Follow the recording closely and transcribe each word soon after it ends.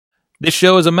This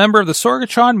show is a member of the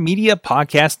Sorgatron Media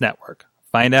Podcast Network.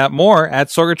 Find out more at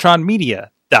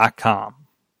sorgatronmedia.com.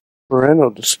 Parental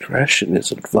discretion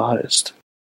is advised.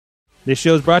 This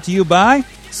show is brought to you by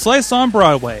Slice on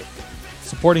Broadway,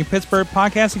 supporting Pittsburgh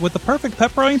podcasting with the perfect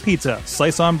pepperoni pizza.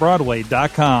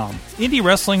 SliceOnBroadway.com.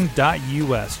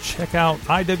 IndieWrestling.us. Check out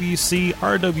IWC,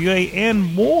 RWA, and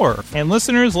more. And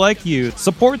listeners like you,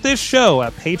 support this show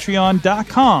at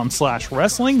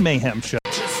Patreon.com/Wrestling Mayhem Show.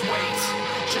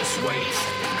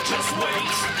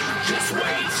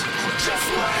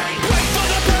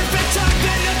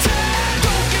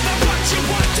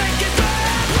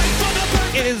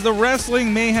 It is the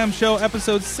Wrestling Mayhem Show,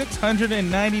 episode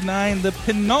 699, the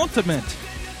penultimate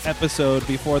episode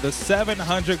before the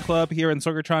 700 Club here in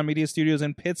Sorgatron Media Studios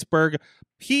in Pittsburgh,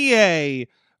 PA.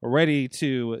 Ready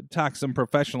to talk some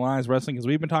professionalized wrestling because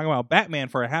we've been talking about Batman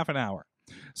for a half an hour.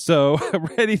 So,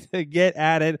 ready to get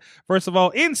at it. First of all,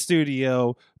 in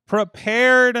studio,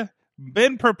 prepared,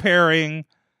 been preparing,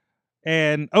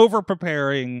 and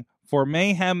over-preparing for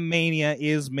Mayhem Mania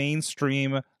is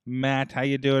Mainstream Matt. How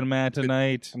you doing, Matt,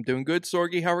 tonight? I'm doing good,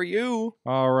 Sorgi. How are you?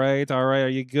 All right. Are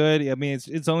you good? I mean,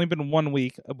 it's only been 1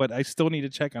 week, but I still need to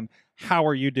check on how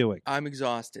are you doing. I'm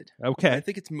exhausted. Okay. I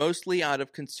think it's mostly out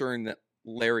of concern that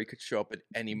Larry could show up at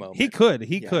any moment. He could.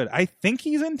 I think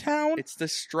he's in town. It's the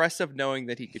stress of knowing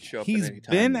that he could show up at any time. He's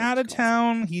been out of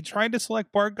town. He tried to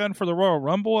select Bart Gunn for the Royal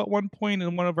Rumble at one point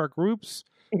in one of our groups.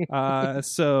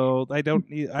 So I don't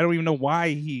even know why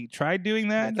he tried doing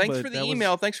that. Yeah, thanks for the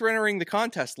email. Thanks for entering the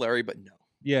contest, Larry, but no.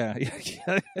 Yeah.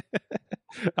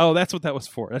 Oh, that's what that was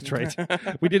for. That's right.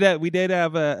 we did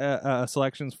have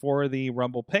selections for the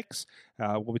Rumble picks.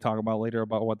 We'll be talking about later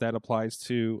about what that applies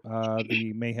to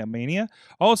the Mayhem Mania.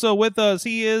 Also with us,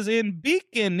 he is in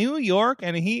Beacon, New York,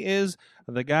 and he is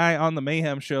the guy on the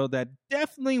Mayhem Show that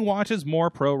definitely watches more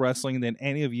pro wrestling than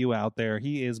any of you out there.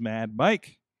 He is Mad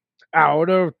Mike. Out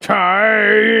of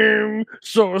time,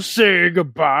 so say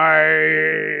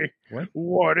goodbye.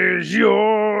 What is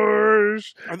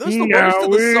yours? Are those the words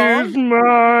of the song? Is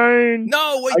mine.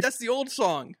 No, wait, that's the old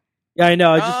song. Yeah, I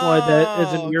know. I just wanted that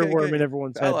as an earworm in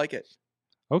everyone's head. I like it.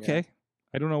 Okay. Yeah.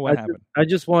 I don't know what happened. I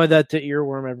just wanted that to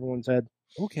earworm everyone's head.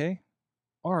 Okay.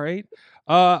 All right.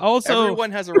 Also,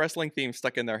 everyone has a wrestling theme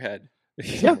stuck in their head.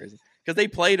 Yeah. Because they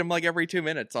played them like every 2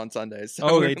 minutes on Sundays.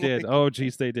 So they did. Oh,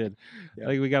 geez, they did. Yeah.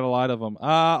 Like, we got a lot of them.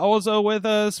 Also with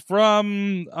us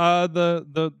from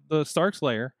the Starks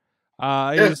lair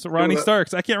is Ronnie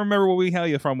Starks. I can't remember where we hail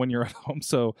you from when you're at home.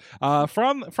 So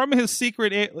from his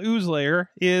secret ooze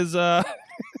lair is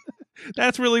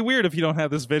that's really weird if you don't have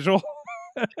this visual.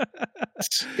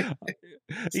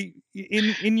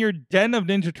 in your den of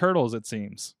Ninja Turtles, it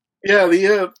seems. Yeah,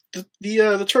 the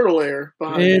turtle lair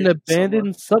behind an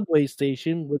abandoned subway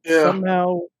station with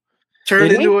somehow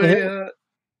turned into a.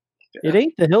 It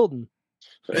ain't the Hilton.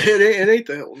 It ain't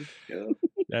the Hilton. Yeah.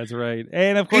 That's right,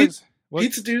 and of course.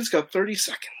 Pizza Dude's got 30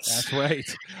 seconds. That's right.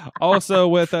 Also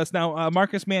with us now,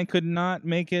 Marcus Mann could not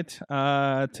make it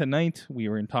tonight. We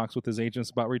were in talks with his agents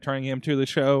about returning him to the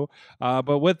show.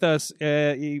 But with us,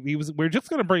 we're just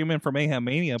going to bring him in for Mayhem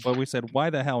Mania, but we said, why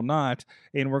the hell not?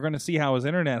 And we're going to see how his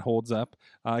internet holds up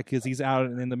because he's out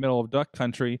in the middle of Duck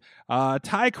Country.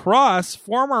 Ty Cross,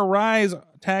 former Rise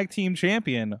Tag Team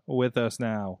Champion, with us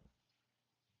now.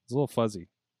 It's a little fuzzy.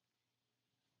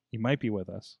 He might be with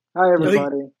us. Hi,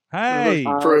 everybody. Hey.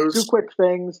 2 quick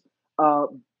things.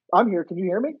 I'm here. Can you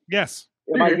hear me? Yes.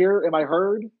 Am I here? Am I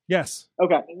heard? Yes.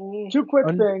 Okay. 2 quick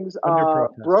things.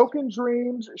 Broken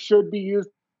Dreams should be used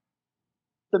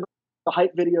in the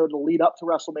hype video to lead up to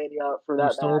WrestleMania for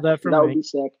that match. That would be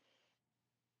sick.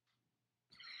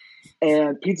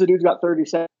 And Pizza Dude's got 30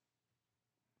 seconds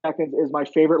is my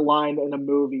favorite line in a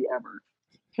movie ever.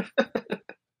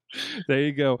 There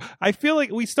you go. I feel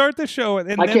like we start the show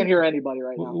and I can't hear anybody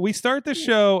right now. We start the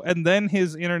show and then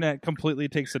his internet completely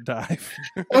takes a dive.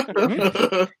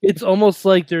 It's almost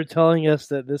like they're telling us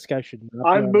that this guy should not.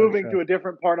 I'm moving to a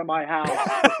different part of my house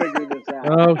to figure this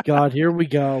out. Oh God, here we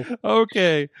go.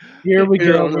 Okay. Here we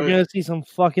go. We're gonna see some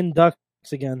fucking ducks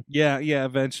again. Yeah,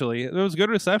 eventually. There was good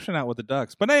reception out with the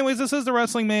Ducks. But anyways, this is the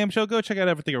Wrestling Mayhem Show. Go check out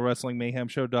everything at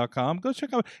WrestlingMayhemShow.com. Go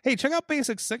check out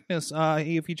Basic Sickness.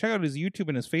 If you check out his YouTube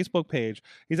and his Facebook page,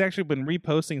 he's actually been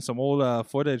reposting some old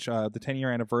footage, the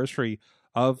 10-year anniversary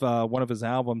of one of his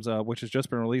albums, which has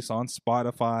just been released on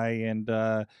Spotify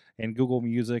and Google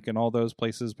Music and all those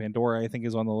places. Pandora, I think,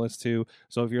 is on the list too.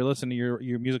 So if you're listening to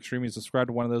your music streaming, subscribe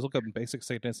to one of those. Look up Basic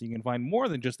Sickness, and you can find more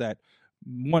than just that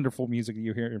wonderful music that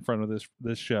you hear in front of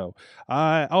this show.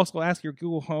 Also ask your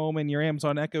Google Home and your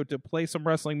Amazon Echo to play some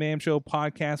Wrestling Mayhem Show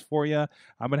podcast for you.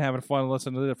 I've been having fun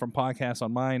listening to it from podcasts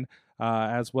on mine.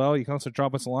 as well. You can also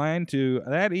drop us a line to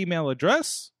that email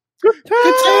address. Good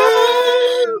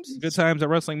times! Good times at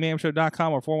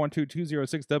WrestlingMayhemShow.com or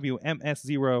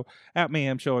 412-206-WMS0 at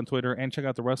Mayhem Show on Twitter. And check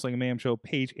out the Wrestling Mayhem Show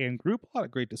page and group. A lot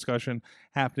of great discussion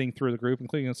happening through the group,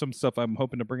 including some stuff I'm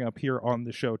hoping to bring up here on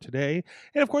the show today.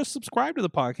 And, of course, subscribe to the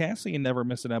podcast so you never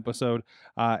miss an episode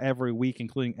every week,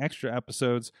 including extra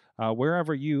episodes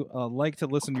wherever you like to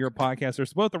listen to your podcast.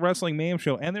 There's both the Wrestling Mayhem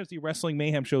Show and there's the Wrestling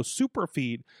Mayhem Show Super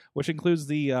Feed, which includes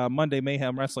the Monday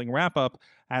Mayhem Wrestling Wrap-Up,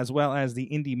 as well as the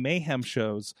Indie Mayhem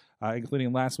shows,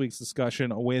 including last week's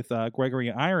discussion with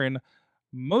Gregory Iron,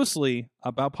 mostly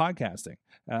about podcasting.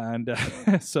 And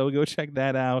so go check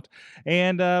that out.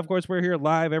 And, of course, we're here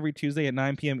live every Tuesday at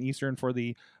 9 p.m. Eastern for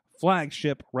the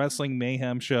flagship Wrestling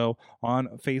Mayhem Show on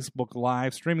Facebook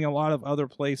Live, streaming a lot of other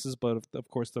places, but of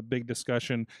course the big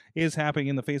discussion is happening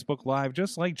in the Facebook Live,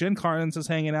 just like Jen Carlins is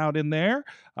hanging out in there,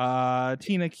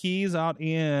 Tina Keys out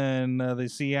in the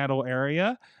Seattle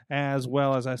area, as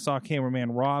well as I saw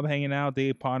cameraman Rob hanging out,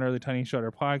 Dave Ponder, the Tiny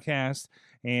Shutter Podcast,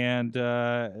 and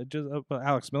just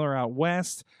Alex Miller out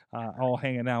west, all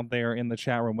hanging out there in the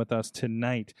chat room with us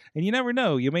tonight. And you never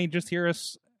know, you may just hear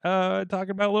us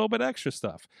talking about a little bit extra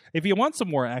stuff. If you want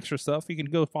some more extra stuff, you can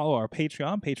go follow our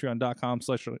Patreon,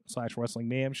 patreon.com/Wrestling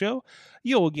Mayhem Show.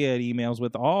 You'll get emails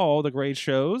with all the great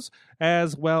shows,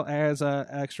 as well as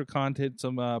extra content,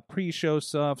 some pre-show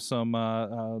stuff,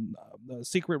 some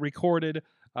secret recorded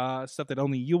stuff that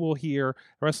only you will hear.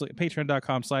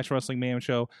 Patreon.com/Wrestling Mayhem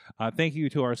Show. Thank you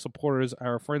to our supporters,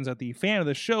 our friends at the fan of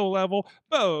the show level,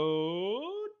 Bo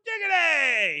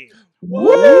Diggity!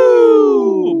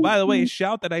 Woo! By the way,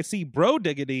 shout that I see Bro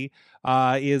Diggity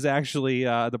is actually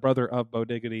the brother of Bo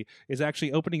Diggity, is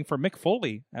actually opening for Mick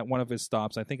Foley at one of his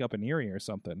stops, I think up in Erie or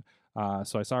something.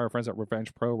 So I saw our friends at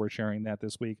Revenge Pro were sharing that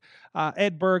this week.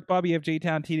 Ed Burke, Bobby F. J.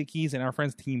 Town, Tina Keys, and our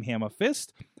friends Team Hammer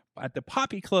Fist. At the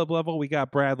Poppy Club level, we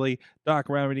got Bradley, Doc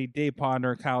Remedy, Dave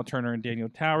Ponder, Kyle Turner, and Daniel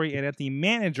Towery. And at the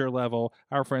manager level,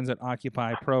 our friends at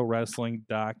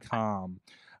OccupyProWrestling.com.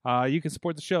 You can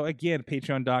support the show, again,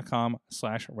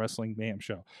 patreon.com/Wrestling Mayhem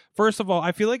Show. First of all,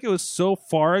 I feel like it was so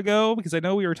far ago, because I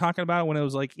know we were talking about it when it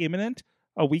was like imminent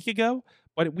a week ago,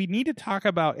 but we need to talk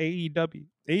about AEW.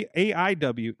 I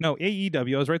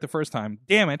was right the first time.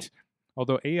 Damn it.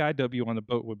 Although AIW on the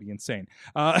boat would be insane.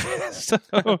 But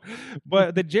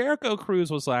the Jericho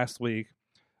Cruise was last week.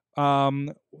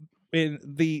 The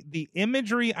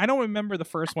imagery, I don't remember the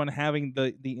first one having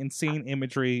the insane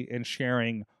imagery and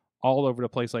sharing all over the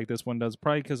place like this one does,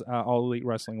 probably because All Elite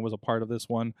Wrestling was a part of this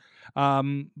one.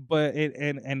 But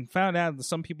found out that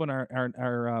some people in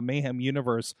our Mayhem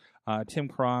universe, Tim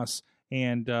Cross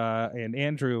and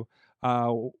Andrew,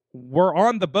 were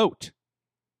on the boat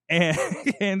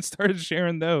and started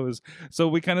sharing those. So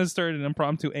we kind of started an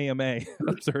impromptu AMA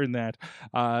during that.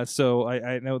 So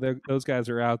I know those guys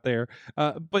are out there.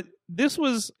 But this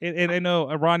was, and I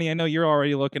know, Ronnie, I know you're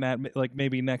already looking at like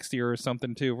maybe next year or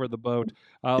something too for the boat.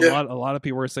 A lot of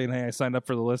people were saying, hey, I signed up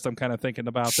for the list. I'm kind of thinking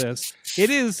about this.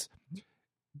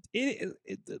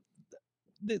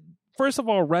 First of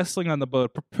all, wrestling on the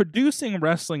boat, producing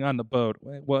wrestling on the boat,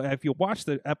 well, if you watch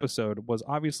the episode, was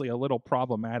obviously a little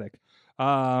problematic.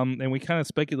 And we kind of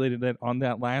speculated on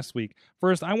that last week.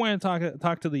 First, I want to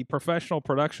talk to the professional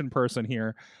production person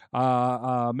here,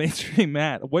 Mainstream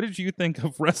Matt. What did you think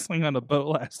of wrestling on the boat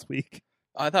last week?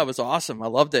 I thought it was awesome. I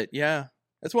loved it. Yeah.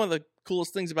 That's one of the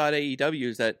coolest things about AEW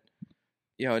is that,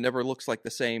 it never looks like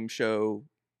the same show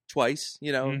twice,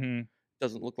 Mm-hmm.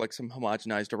 Doesn't look like some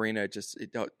homogenized arena. It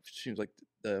seems like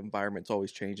the environment's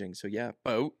always changing. So yeah,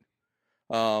 boat.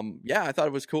 I thought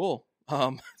it was cool.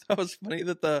 That was funny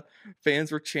that the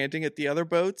fans were chanting at the other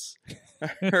boats. I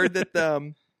heard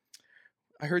that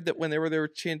when they were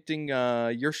chanting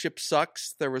 "Your ship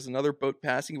sucks," there was another boat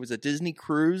passing. It was a Disney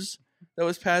cruise that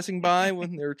was passing by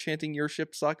when they were chanting "Your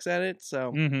ship sucks" at it.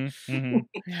 So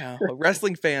yeah,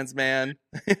 wrestling fans, man.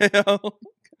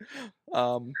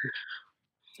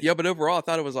 Yeah, but overall, I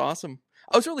thought it was awesome.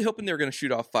 I was really hoping they were going to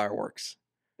shoot off fireworks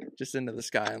just into the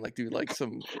sky and do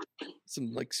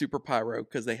some super pyro,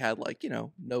 because they had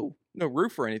no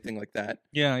roof or anything like that.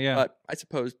 Yeah. But I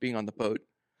suppose being on the boat,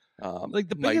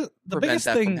 the biggest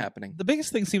thing from happening. The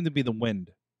biggest thing seemed to be the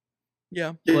wind.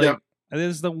 Yeah. It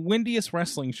is the windiest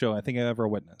wrestling show I think I've ever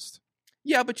witnessed.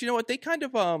 Yeah, but you know what? They kind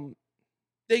of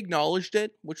they acknowledged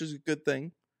it, which is a good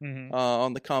thing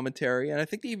on the commentary, and I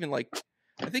think even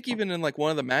in one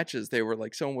of the matches, they were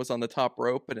someone was on the top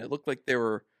rope and it looked like they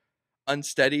were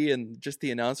unsteady, and just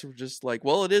the announcer was just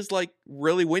well, it is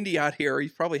really windy out here.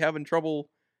 He's probably having trouble,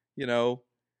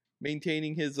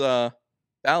 maintaining his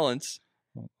balance.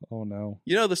 Oh no!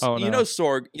 You know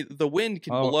Sorg. The wind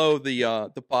can blow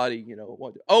the body.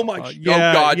 Oh my! Yeah,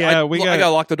 oh God! Yeah, I gotta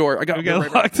lock the door. We gotta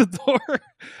lock the door.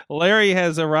 Larry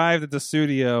has arrived at the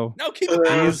studio. No, keep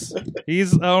it.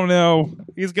 He's. Oh no!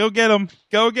 He's go get him!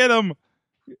 Go get him!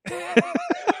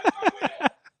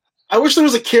 I wish there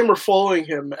was a camera following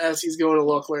him as he's going to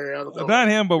lock Larry out of the Not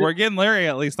him, but we're getting Larry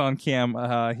at least on cam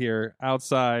here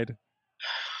outside.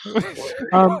 So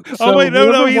wait,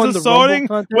 no, he's assaulting.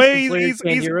 Wait,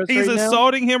 he's right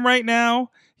assaulting him right now.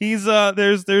 He's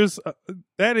there's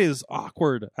that is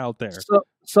awkward out there. So,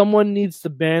 someone needs to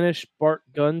banish Bart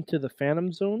Gunn to the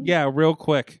Phantom Zone. Yeah, real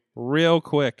quick.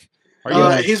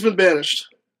 He's been banished.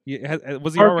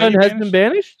 Was he Bart already Gunn banished? has been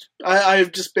banished?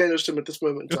 I've just banished him at this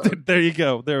moment in time. There you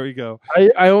go. There we go.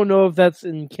 I don't know if that's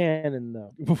in canon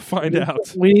though. We'll find out.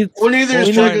 Neither is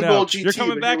Dragon Ball GT. You're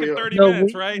coming back in 30 No,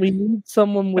 minutes, right? We need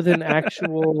someone with an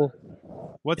actual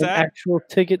actual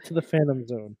ticket to the Phantom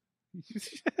Zone.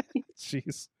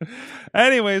 Jeez.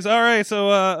 Anyways, all right.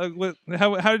 So,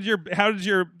 how did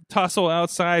your tussle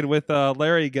outside with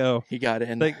Larry go? He got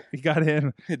in. He got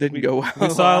in. It didn't go well. We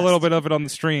saw a little bit of it on the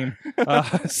stream.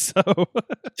 So,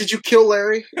 did you kill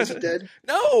Larry? Is he dead?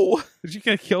 No. Did you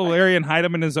kill Larry and hide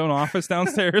him in his own office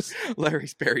downstairs?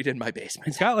 Larry's buried in my basement.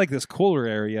 He's got like this cooler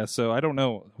area, so I don't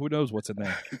know. Who knows what's in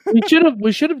there?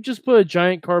 We should have just put a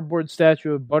giant cardboard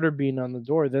statue of Butterbean on the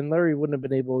door. Then Larry wouldn't have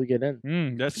been able to get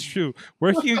in. That's true.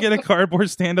 Where can you get a cardboard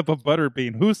stand-up of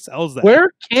Butterbean? Who sells that?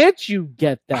 Where can't you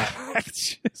get that?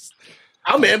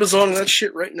 I'm Amazoning that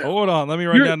shit right now. Hold on, let me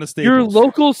write down the Staples. Your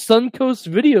local Suncoast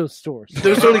video stores.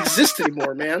 Those don't exist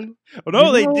anymore, man. Oh,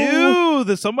 no, they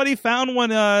do. Somebody found one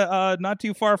not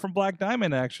too far from Black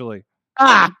Diamond, actually.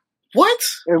 What?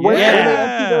 It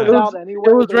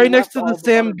was right next to the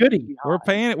Sam Goody.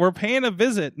 We're paying a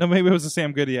visit. No, maybe it was the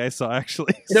Sam Goody I saw,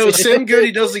 actually. No, Sam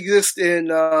Goody does exist in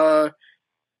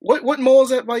what mall is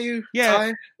that by you? Yeah.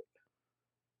 Ty?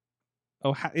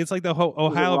 It's like the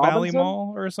Ohio Valley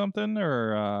Mall or something,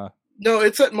 or no,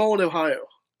 it's that mall in Ohio.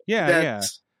 Yeah.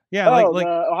 The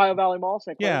Ohio Valley Mall.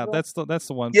 St. Yeah, that's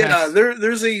the one. Yeah,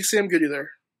 there's a Sam Goody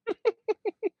there.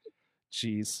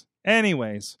 Jeez.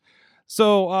 Anyways,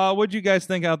 so what'd you guys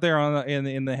think out there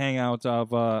in the hangout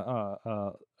of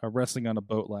wrestling on a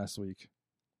boat last week?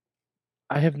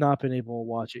 I have not been able to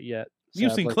watch it yet. Sadly.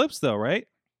 You've seen clips though, right?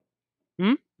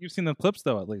 You've seen the clips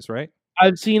though, at least, right?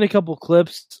 I've seen a couple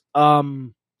clips. I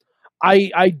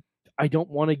don't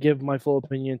want to give my full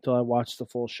opinion until I watch the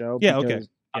full show. Yeah, okay.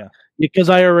 Yeah. Because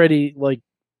I already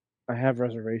I have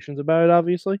reservations about it,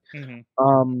 obviously.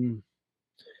 Mm-hmm.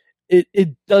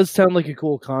 It does sound like a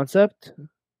cool concept. Mm-hmm.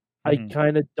 I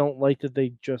kind of don't like that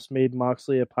they just made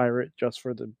Moxley a pirate just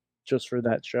for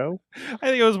that show. I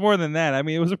think it was more than that. I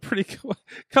mean, it was a pretty cool.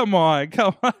 Come on.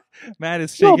 Matt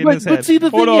is shaking his head. But see, the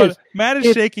Hold thing on. is, Matt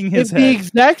is shaking his head. If the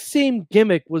exact same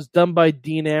gimmick was done by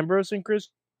Dean Ambrose and Chris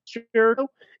Jericho,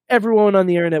 everyone on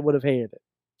the internet would have hated it.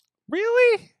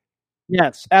 Really?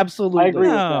 Yes, absolutely. I agree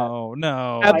with that.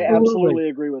 No. I absolutely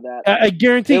agree with that. I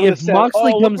guarantee if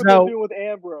Moxley comes out with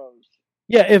Ambrose.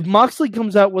 Yeah, if Moxley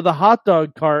comes out with a hot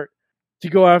dog cart to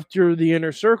go after the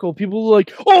Inner Circle, people are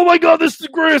like, "Oh my God, this is the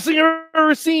greatest thing I've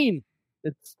ever seen."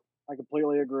 I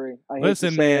completely agree. I hate Listen,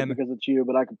 to say man, it because it's you,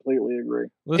 but I completely agree.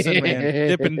 Listen, man,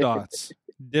 Dippin' Dots.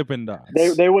 They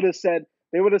would have said,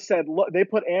 look, they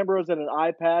put Ambrose in an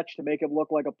eye patch to make him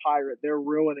look like a pirate. They're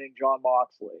ruining Jon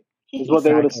Moxley. Is what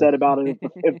they would have said about it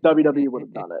if WWE would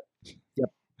have done it. Yep.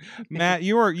 Matt,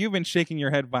 you've been shaking your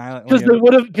head violently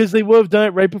because they would have done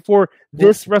it right before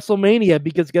this WrestleMania.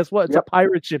 Because guess what? It's a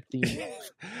pirate ship theme.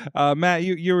 Matt,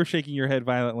 you were shaking your head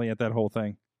violently at that whole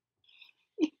thing.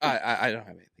 I don't have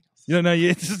anything else. No,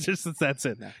 it's just that's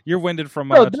it. You're winded from.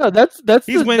 No, that's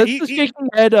the shaking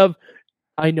head of.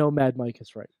 I know Mad Mike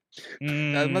is right.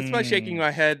 That's my shaking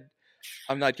my head.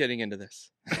 I'm not getting into this.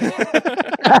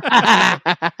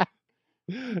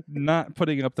 Not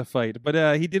putting up the fight,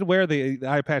 but he did wear the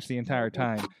eye patch the entire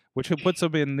time, which puts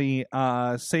him in the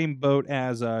same boat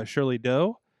as Shirley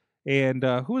Doe. And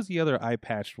who was the other eye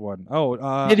patched one?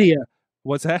 Nydia.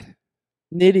 What's that?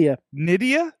 Nydia.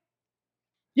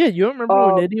 Yeah, you don't remember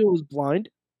when Nydia was blind?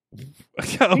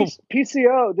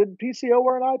 PCO. Did PCO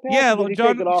wear an eye patch? Yeah,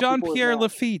 John Pierre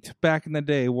Lafitte back in the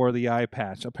day wore the eye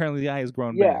patch. Apparently the eye has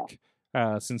grown back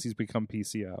since he's become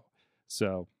PCO.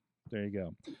 So there you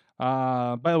go.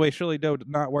 By the way, Shirley Doe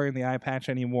not wearing the eye patch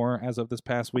anymore as of this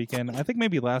past weekend. I think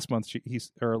maybe last month 2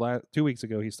 weeks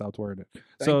ago he stopped wearing it.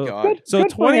 Thank God. So good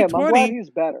 2020, I'm glad he's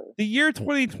better. The year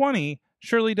 2020,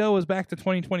 Shirley Doe is back to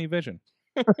 2020 vision.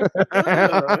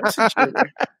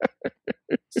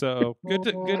 So good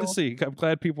to see. I'm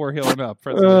glad people are healing up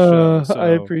for the show. So I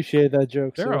appreciate that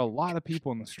joke. there sir. are a lot of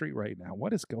people in the street right now.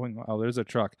 What is going on? Oh, there's a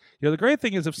truck. The great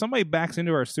thing is if somebody backs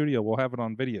into our studio, we'll have it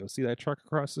on video. See that truck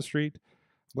across the street?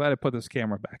 I'm glad I put this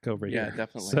camera back over here. Yeah,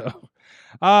 definitely. So,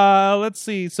 let's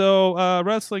see. So,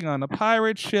 wrestling on a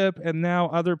pirate ship, and now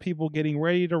other people getting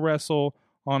ready to wrestle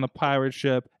on a pirate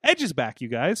ship. Edge is back, you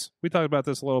guys. We talked about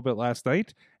this a little bit last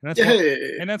night,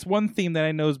 and that's one theme that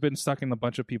I know has been stuck in a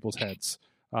bunch of people's heads.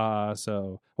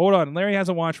 So hold on, Larry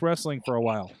hasn't watched wrestling for a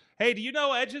while. Hey, do you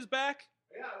know Edge is back?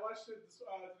 Yeah, I watched it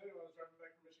today when I was driving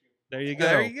back from Michigan. There you go.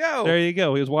 There you go. There you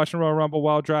go. He was watching Royal Rumble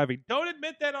while driving. Don't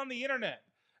admit that on the internet.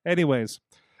 Anyways.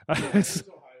 It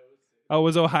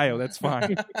was Ohio. That's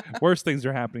fine. Worse things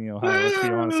are happening in Ohio. Let's be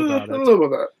honest about I don't it. know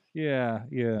about that.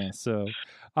 Yeah.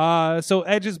 So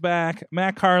Edge is back.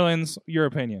 Matt Carlins, your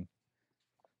opinion?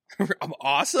 I'm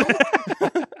awesome.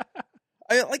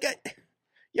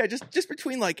 Just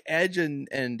between like Edge and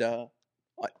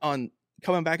on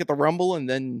coming back at the Rumble, and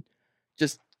then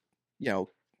just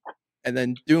and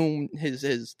then doing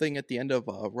his thing at the end of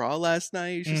Raw last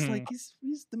night. It's just like he's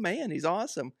the man. He's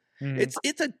awesome. It's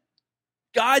a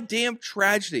goddamn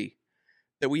tragedy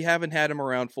that we haven't had him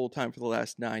around full time for the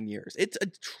last 9 years. It's a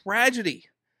tragedy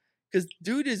because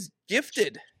dude is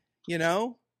gifted,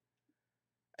 and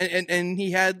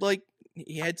he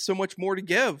had so much more to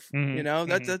give.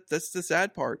 That's the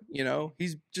sad part.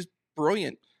 He's just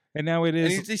brilliant. And now it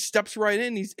is. And he steps right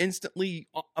in. He's instantly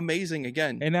amazing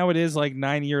again. And now it is like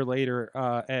 9 year later,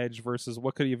 Edge versus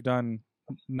what could he have done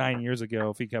 9 years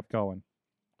ago if he kept going,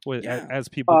 as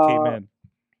people came in.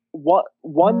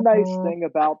 One nice thing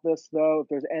about this, though, if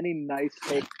there's any nice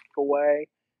takeaway,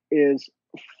 is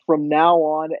from now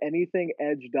on, anything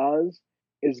Edge does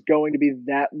is going to be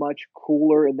that much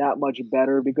cooler and that much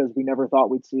better because we never thought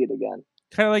we'd see it again.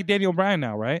 Kind of like Daniel Bryan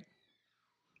now, right?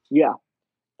 Yeah.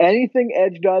 Anything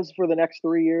Edge does for the next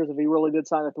 3 years, if he really did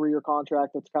sign a 3-year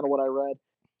contract, that's kind of what I read.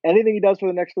 Anything he does for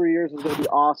the next 3 years is going to be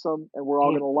awesome, and we're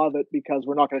all going to love it because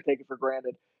we're not going to take it for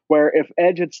granted. Where if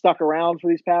Edge had stuck around for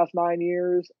these past 9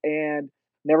 years and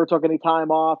never took any time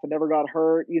off and never got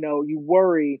hurt, you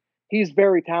worry. He's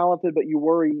very talented, but you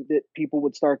worry that people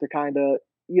would start to kind of,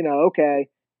 okay,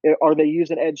 are they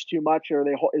using Edge too much, or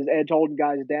is Edge holding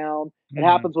guys down? It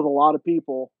happens with a lot of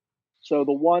people. So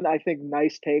the one, I think,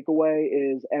 nice takeaway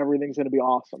is everything's going to be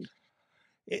awesome.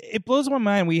 It blows my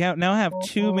mind. We now have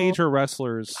two major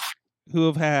wrestlers who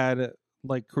have had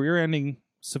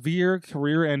severe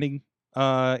career-ending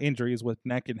injuries with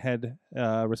neck and head,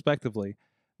 respectively,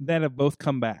 that have both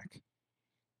come back.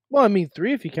 Well, I mean,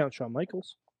 3 if you count Shawn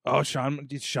Michaels. Oh, Shawn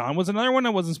was another one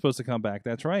that wasn't supposed to come back.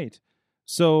 That's right.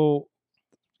 So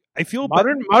I feel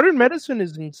modern medicine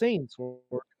is insane. So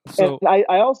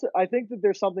I think that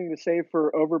there's something to say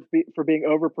for being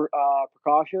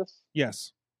precautious.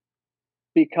 Yes.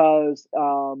 Because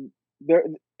and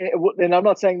I'm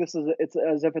not saying it's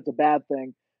as if it's a bad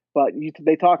thing, but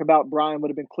they talk about Bryan would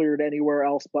have been cleared anywhere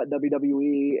else but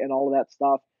WWE and all of that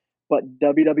stuff. But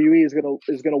WWE is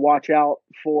gonna watch out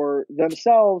for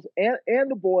themselves and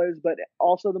the boys, but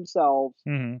also themselves.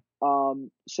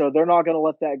 So they're not gonna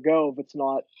let that go if it's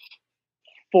not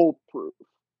foolproof.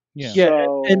 Yeah.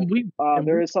 So, and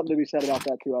there is something to be said about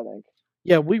that too, I think.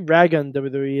 Yeah, we rag on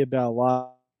WWE about a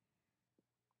lot.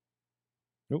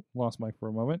 Nope, lost Mike for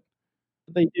a moment.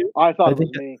 They do. I thought it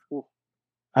was me.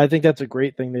 I think that's a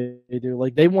great thing they do.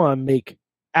 Like, they want to make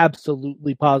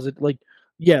absolutely positive. Like,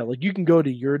 yeah, like you can go to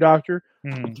your doctor.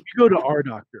 You go to our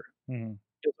doctor.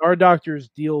 Our doctors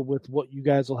deal with what you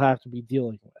guys will have to be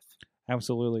dealing with.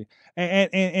 Absolutely,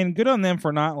 and good on them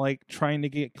for not trying to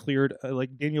get cleared,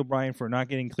 like Daniel Bryan for not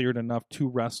getting cleared enough to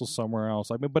wrestle somewhere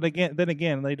else. I mean, but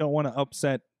again, they don't want to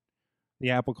upset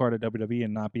the apple cart at WWE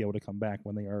and not be able to come back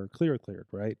when they are cleared,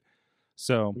 right?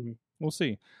 So we'll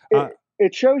see.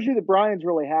 It shows you that Bryan's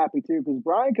really happy too, because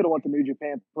Bryan could have went to New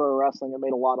Japan Pro Wrestling and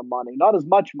made a lot of money, not as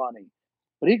much money,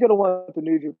 but he could have went to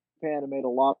New Japan and made a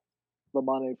lot of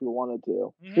money if he wanted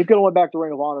to. He could have went back to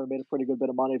Ring of Honor and made a pretty good bit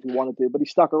of money if he wanted to, but he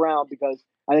stuck around because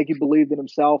I think he believed in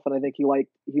himself, and I think he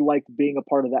liked being a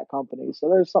part of that company. So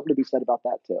there's something to be said about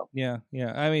that too. Yeah.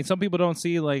 I mean, some people don't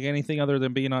see anything other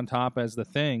than being on top as the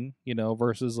thing,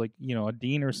 versus a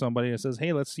Dean or somebody that says,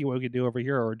 "Hey, let's see what we can do over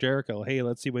here," or Jericho, "Hey,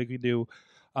 let's see what we can do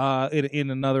in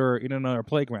another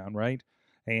playground," right?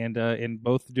 And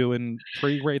both doing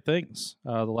pretty great things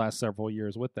the last several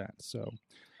years with that. So.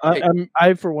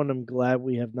 I for one am glad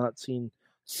we have not seen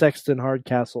Sexton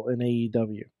Hardcastle in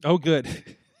AEW. Oh, good.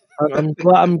 I'm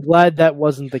glad that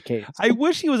wasn't the case. I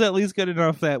wish he was at least good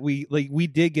enough that we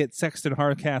did get Sexton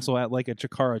Hardcastle at a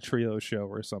Chikara Trio show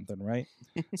or something, right?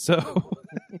 So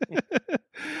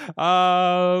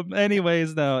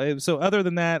Anyways, no. So other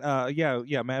than that,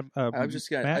 Matt. I'm just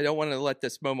gonna. Matt? I don't want to let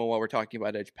this moment while we're talking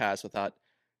about Edge pass without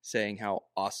saying how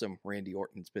awesome Randy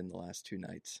Orton's been the last 2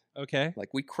 nights. Okay. Like,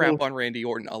 we crap on Randy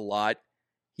Orton a lot.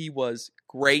 He was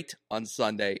great on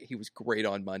Sunday. He was great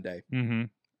on Monday. Mm-hmm.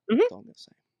 That's all I'm gonna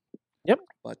say. Yep.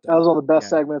 But That was one of the best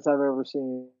segments I've ever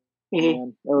seen.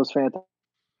 Man, it was fantastic.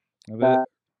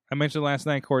 I mentioned last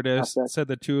night, Cordes said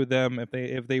the two of them,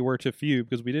 if they were to feud,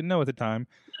 because we didn't know at the time,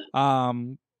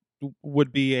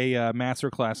 would be a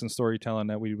masterclass in storytelling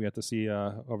that we have to see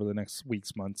over the next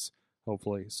weeks, months,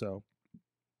 hopefully. So,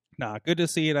 good to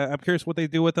see it. I'm curious what they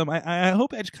do with them. I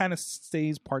hope Edge kind of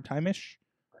stays part-time-ish.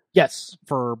 Yes,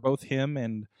 for both him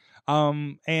and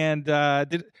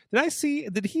did I see?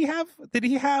 Did he have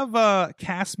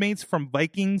castmates from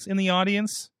Vikings in the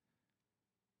audience?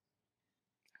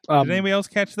 Did anybody else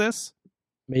catch this?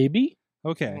 Maybe.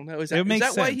 Okay. I don't know. Is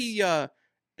that why he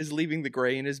is leaving the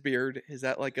gray in his beard? Is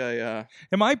that like a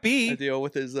it might be a deal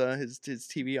with his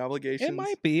TV obligations? It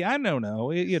might be. I don't know.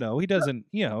 He doesn't.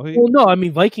 Well, no. I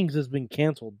mean, Vikings has been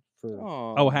canceled for.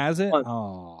 Oh, has it?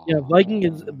 Oh, yeah.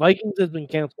 Vikings has been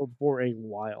canceled for a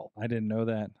while. I didn't know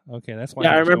that. Okay, that's why.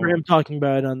 Yeah, I remember him talking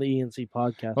about it on the ENC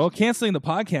podcast. Well, canceling the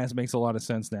podcast makes a lot of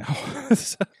sense now.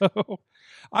 So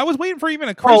I was waiting for even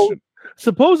a Christian.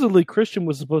 Supposedly Christian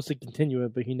was supposed to continue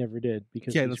it, but he never did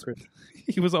because he's Christian.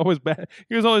 He was always bad.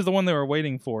 He was always the one they were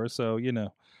waiting for. So Yeah.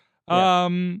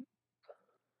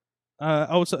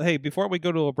 So hey, before we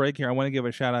go to a break here, I want to give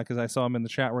a shout out because I saw him in the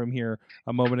chat room here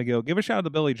a moment ago. Give a shout out to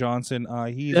Billy Johnson.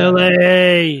 He's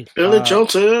Billy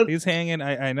Johnson. He's hanging.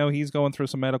 I know he's going through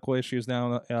some medical issues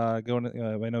now. I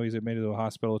know he's admitted to a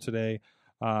hospital today.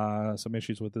 Some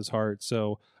issues with his heart.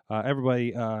 So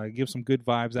everybody, give some good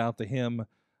vibes out to him.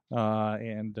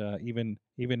 And even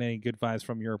any good vibes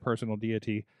from your personal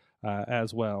deity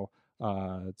as well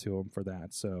to him for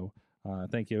that. So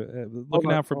thank you.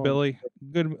 Looking out for Billy,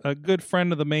 a good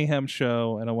friend of the Mayhem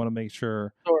Show, and I want to make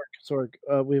sure. Sorg,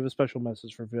 we have a special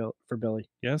message for Billy.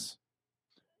 Yes.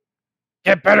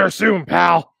 Get better soon,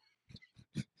 pal.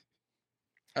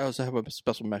 I also have a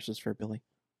special message for Billy.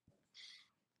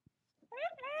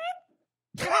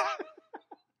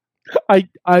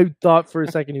 I thought for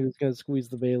a second he was going to squeeze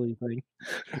the Bailey thing.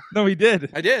 No, he did.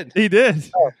 I did. He did.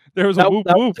 Oh, there was a whoop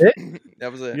whoop.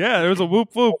 That was it. Yeah, there was a whoop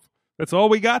whoop. That's all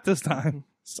we got this time.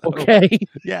 So, okay.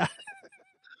 Yeah.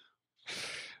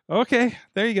 Okay,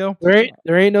 there you go.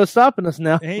 There ain't no stopping us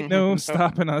now. Ain't no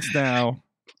stopping us now.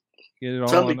 Get it all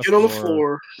Time to get on the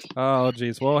floor. Oh,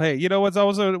 geez. Well, hey, you know what's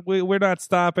also we're not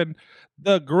stopping.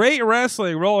 The great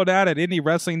wrestling rolling out at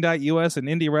IndieWrestling.us and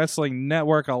Indie Wrestling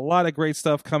Network. A lot of great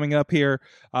stuff coming up here.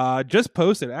 Just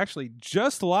posted, actually,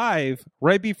 just live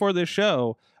right before this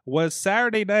show was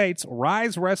Saturday night's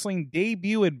Rise Wrestling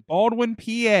debut in Baldwin,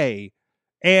 PA.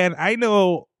 And I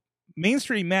know,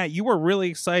 Mainstream Matt, you were really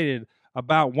excited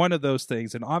about one of those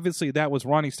things, and obviously that was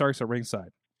Ronnie Starks at ringside.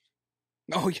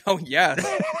 Oh yes.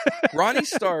 Ronnie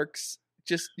Starks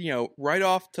just, right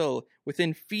off to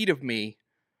within feet of me,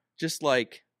 just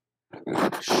like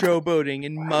showboating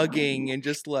and mugging and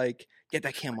just like, get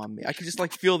that cam on me. I could just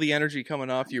like feel the energy coming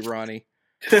off you, Ronnie.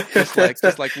 Just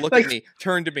like look at me,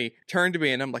 turn to me,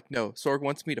 and I'm like, no, Sorg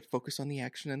wants me to focus on the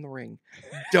action in the ring.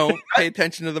 Don't pay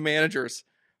attention to the managers.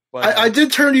 But I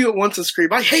did turn to you at once and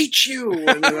scream, "I hate you!"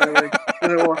 And then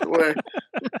I walked away.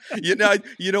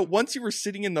 Once you were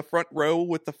sitting in the front row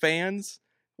with the fans,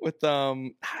 with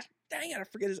dang it, I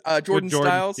forget his Jordan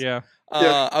Styles. Yeah.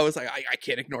 I was like, I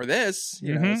can't ignore this.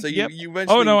 So you eventually.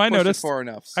 Oh no, I pushed it noticed. far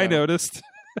enough. So. I noticed.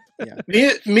 Yeah.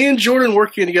 Me and Jordan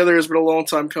working together has been a long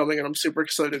time coming, and I'm super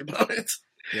excited about it.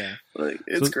 Yeah,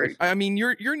 it's great. I mean,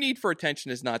 your need for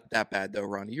attention is not that bad, though,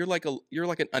 Ronnie. You're like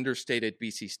an understated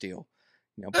BC Steele.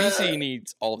 BC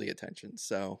needs all the attention,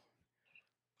 so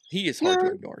he is hard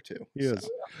to ignore too. He is.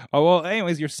 Oh well.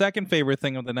 Anyways, your second favorite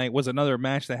thing of the night was another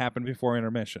match that happened before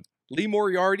intermission. Lee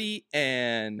Moriarty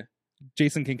and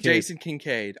Jason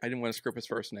Kincaid. I didn't want to screw up his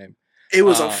first name. It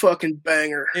was a fucking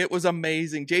banger. It was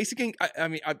amazing.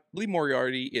 Lee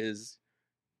Moriarty is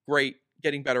great,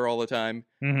 getting better all the time.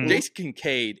 Mm-hmm. Jason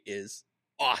Kincaid is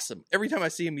awesome. Every time I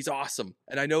see him, he's awesome.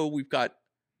 And I know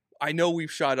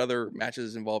we've shot other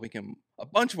matches involving him, a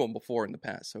bunch of them before in the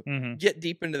past. So get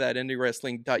deep into that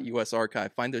IndieWrestling.us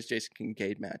archive. Find those Jason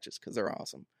Kincaid matches because they're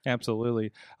awesome.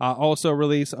 Absolutely. Also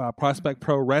released Prospect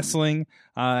Pro Wrestling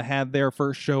had their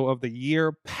first show of the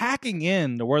year, packing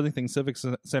in the Worthington Civic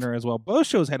Center as well. Both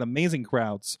shows had amazing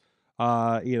crowds.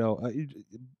 I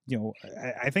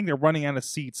think they're running out of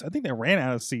seats. I think they ran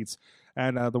out of seats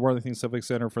at the Worthington Civic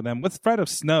Center for them, with Threat of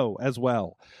Snow as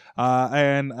well,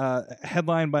 and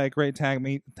headlined by a great tag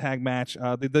match.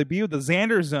 The debut of the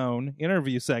Xander Zone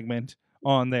interview segment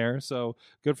on there, so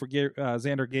good for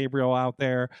Xander Gabriel out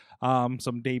there. Some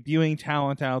debuting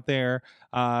talent out there.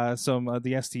 Some of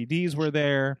the STDs were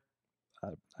there.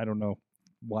 I don't know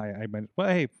why I meant, but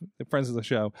hey, friends of the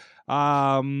show.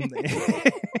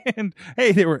 And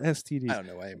hey, they were STDs. I don't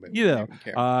know why, but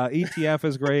ETF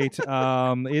is great.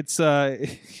 It's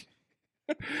the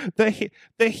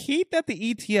heat that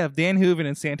the ETF, Dan Hooven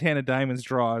and Santana Diamonds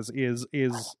draws is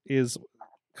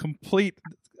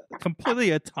completely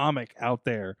atomic out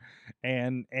there,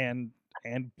 and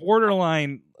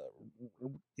borderline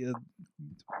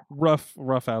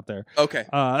rough out there. Okay.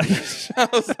 I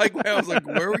was like, where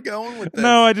are we going with this?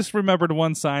 No, I just remembered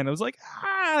one sign. I was like,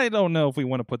 I don't know if we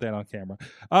want to put that on camera.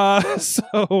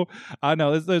 So I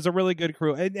know there's a really good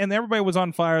crew, and everybody was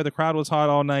on fire. The crowd was hot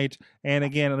all night, and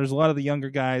again, there's a lot of the younger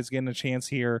guys getting a chance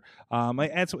here.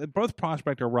 Both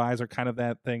Prospect or Rise are kind of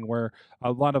that thing where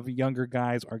a lot of younger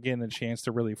guys are getting a chance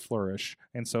to really flourish,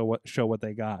 and so show what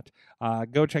they got.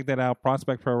 Go check that out.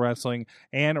 Prospect Pro Wrestling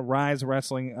and Rise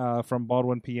Wrestling from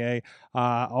Baldwin, PA,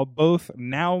 are both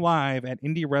now live at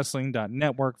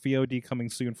indiewrestling.network. VOD coming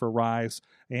soon for Rise,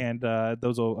 and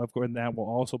those will, of course, that will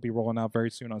also be rolling out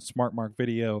very soon on Smart Mark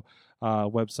Video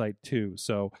website too.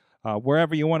 So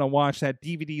wherever you want to watch that,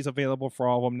 DVDs available for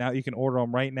all of them now. You can order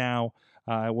them right now.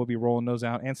 We'll be rolling those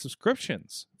out, and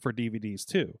subscriptions for DVDs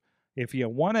too. If you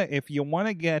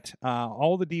wanna get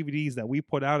all the DVDs that we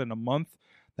put out in a month,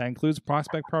 that includes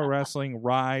Prospect Pro Wrestling,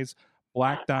 Rise,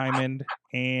 Black Diamond,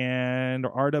 and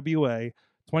RWA.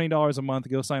 $20 a month.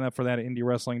 Go sign up for that at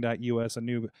indiewrestling.us, a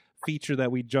new feature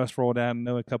that we just rolled out. I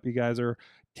know a couple of you guys are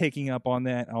taking up on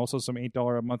that. Also some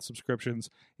 $8 a month subscriptions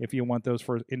if you want those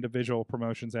for individual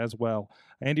promotions as well.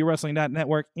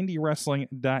 Indiewrestling.network,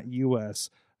 indiewrestling.us.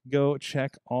 Go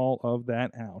check all of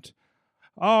that out.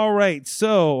 All right,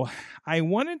 so I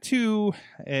wanted to,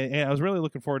 and I was really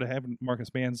looking forward to having Marcus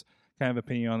Band's kind of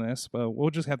opinion on this, but we'll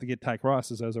just have to get Ty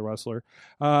Cross as a wrestler.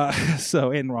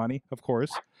 And Ronnie, of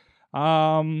course.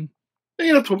 You're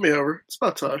gonna put me over. It's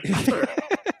about time.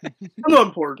 I'm not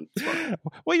important.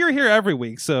 Well, you're here every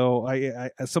week, so I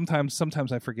sometimes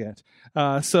I forget.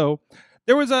 So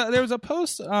there was a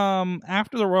post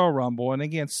after the Royal Rumble, and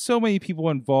again, so many people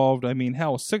involved. I mean,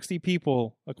 hell, 60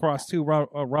 people across two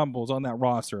Rumbles on that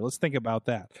roster. Let's think about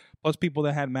that. Plus people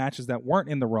that had matches that weren't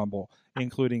in the Rumble,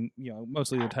 including,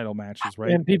 mostly the title matches,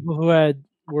 right? And people who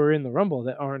were in the Rumble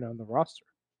that aren't on the roster.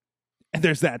 And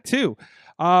there's that too.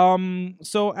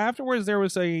 So afterwards, there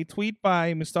was a tweet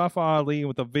by Mustafa Ali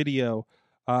with a video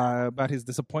about his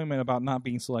disappointment about not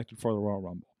being selected for the Royal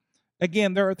Rumble.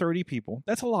 Again, there are 30 people.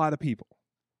 That's a lot of people.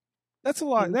 That's a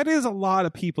lot. That is a lot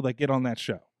of people that get on that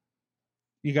show.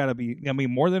 You got to be,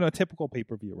 more than a typical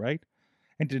pay-per-view, right?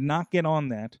 And to not get on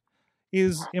that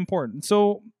is important.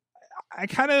 So I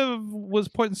kind of was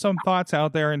putting some thoughts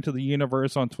out there into the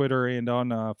universe on Twitter and on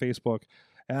Facebook.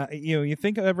 You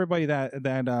think of everybody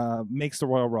that makes the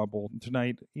Royal Rumble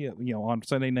tonight, on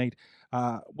Sunday night,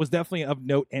 was definitely of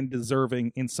note and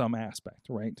deserving in some aspect,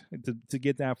 right? To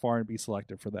get that far and be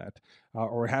selected for that,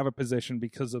 or have a position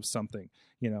because of something.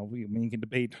 We can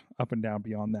debate up and down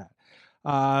beyond that.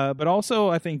 But also,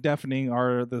 I think deafening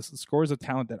are the scores of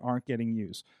talent that aren't getting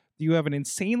used. You have an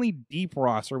insanely deep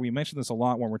roster. We mentioned this a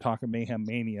lot when we're talking Mayhem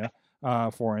Mania.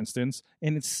 For instance,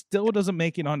 and it still doesn't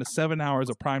make it onto 7 hours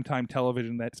of primetime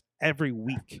television. That's every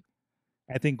week.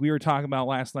 I think we were talking about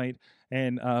last night,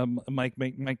 and Mike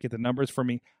might get the numbers for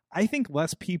me. I think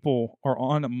less people are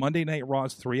on Monday Night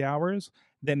Raw's 3 hours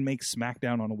than make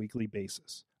SmackDown on a weekly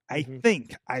basis. I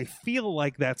feel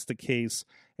like that's the case,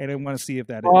 and I want to see if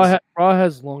that is. Raw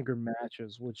has longer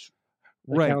matches, which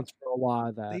right. accounts for a lot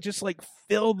of that. They just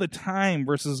fill the time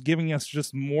versus giving us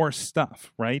just more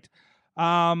stuff, right?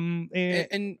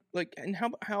 And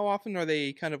how often are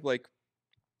they kind of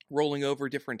rolling over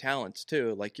different talents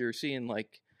too? You're seeing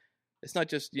it's not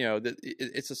just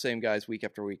it's the same guys week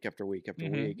after week after week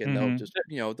after week, and they'll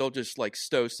just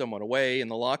stow someone away in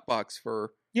the lockbox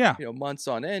for months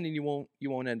on end, and you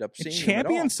won't end up seeing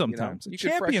champions them at all, sometimes.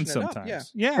 Champions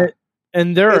sometimes,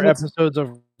 And there are episodes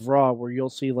of Raw where you'll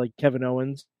see Kevin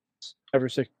Owens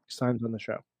every 6 times on the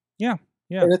show. Yeah.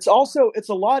 And it's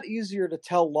a lot easier to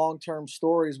tell long-term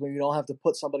stories when you don't have to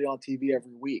put somebody on TV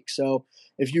every week. So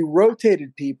if you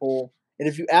rotated people and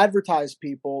if you advertise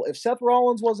people, if Seth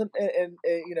Rollins wasn't, and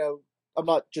I'm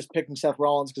not just picking Seth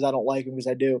Rollins because I don't like him, because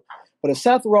I do, but if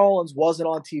Seth Rollins wasn't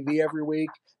on TV every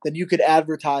week, then you could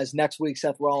advertise next week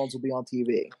Seth Rollins will be on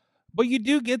TV. But you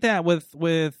do get that with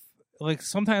like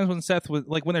sometimes when Seth was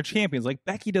like when they're champions, like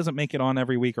Becky doesn't make it on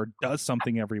every week or does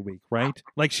something every week, right?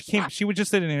 Like she would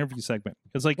just did an interview segment.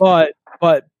 It's like,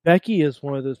 but Becky is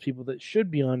one of those people that should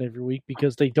be on every week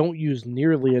because they don't use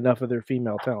nearly enough of their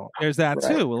female talent. There's that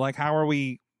too. Like, how are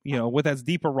we? With as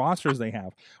deeper rosters they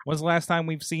have. When's the last time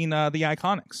we've seen the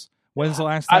Iconics? When's the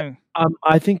last time?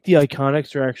 I think the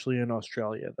Iconics are actually in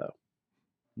Australia though,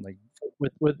 like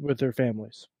with their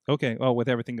families. Okay. Oh, with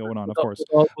everything going on, of course.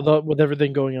 With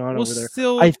everything going on over there.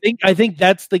 Still, I think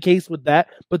that's the case with that.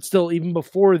 But still, even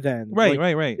before then,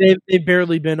 right. They've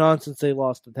barely been on since they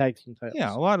lost the tag team titles.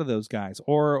 Yeah, a lot of those guys.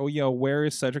 Or where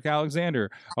is Cedric Alexander?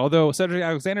 Although Cedric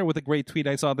Alexander, with a great tweet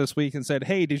I saw this week, and said,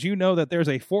 "Hey, did you know that there's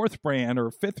a 4th brand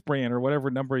or 5th brand or whatever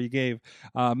number you gave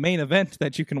main event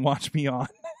that you can watch me on?"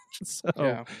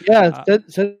 So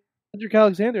Cedric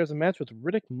Alexander has a match with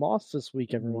Riddick Moss this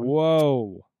week. Everyone.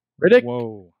 Whoa.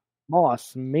 Riddick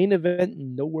Moss, main event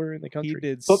nowhere in the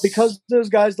country. But because those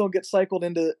guys don't get cycled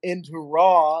into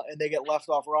Raw and they get left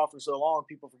off Raw for so long,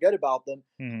 people forget about them.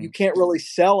 You can't really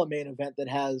sell a main event that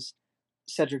has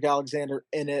Cedric Alexander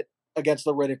in it against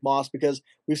the Riddick Moss, because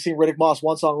we've seen Riddick Moss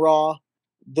once on Raw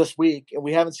this week, and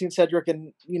we haven't seen Cedric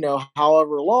in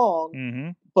however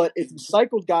long. But if you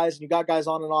cycled guys and you got guys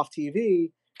on and off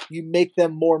TV, you make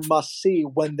them more must-see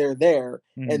when they're there.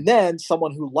 And then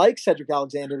someone who likes Cedric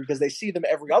Alexander, because they see them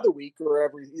every other week or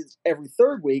every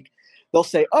third week, they'll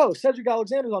say, oh, Cedric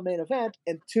Alexander's on main event,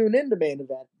 and tune into main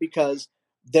event because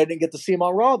they didn't get to see him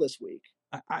on Raw this week.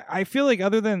 I feel like,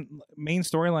 other than main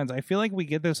storylines, I feel like we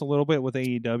get this a little bit with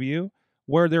AEW,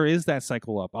 where there is that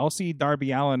cycle up. I'll see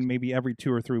Darby Allin maybe every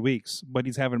 2 or 3 weeks, but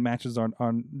he's having matches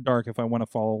on Dark if I want to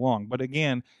follow along. But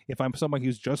again, if I'm someone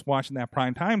who's just watching that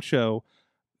primetime show,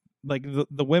 like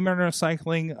the women are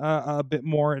cycling a bit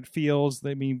more, it feels.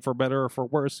 I mean, for better or for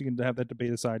worse, you can have that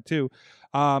debate aside too.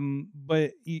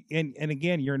 But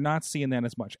again, you're not seeing that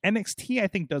as much. NXT, I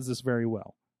think, does this very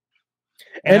well.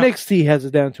 And NXT has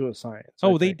it down to a science.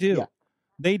 Oh, they do. Yeah.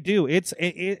 They do. It's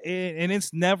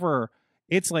never.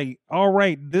 It's like, all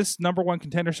right, this number 1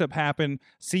 contendership happened.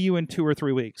 See you in 2 or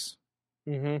 3 weeks.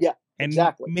 Yeah, and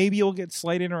exactly. Maybe you'll get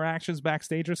slight interactions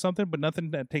backstage or something, but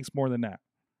nothing that takes more than that.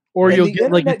 Or you'll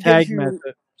get like a tag match.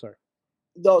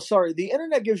 The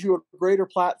internet gives you a greater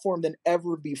platform than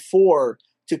ever before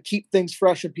to keep things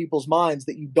fresh in people's minds,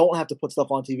 that you don't have to put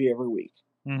stuff on TV every week.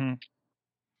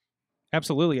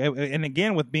 Absolutely. And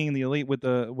again, with being the elite, with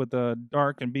the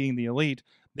Dark and being the elite,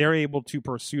 they're able to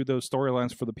pursue those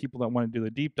storylines for the people that want to do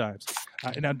the deep dives.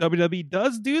 Now, WWE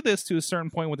does do this to a certain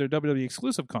point with their WWE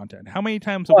exclusive content. How many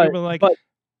times have people like... But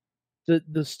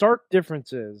the stark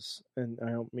difference is, and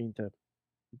I don't mean to...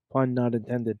 pun not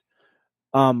intended.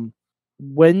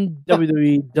 When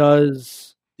WWE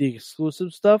does the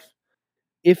exclusive stuff,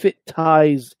 if it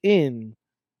ties in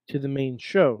to the main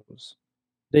shows,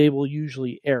 they will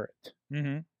usually air it.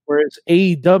 Whereas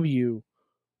AEW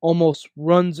almost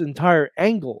runs entire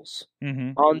angles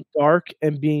on Dark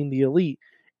and being the elite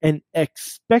and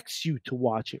expects you to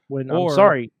watch it when, I'm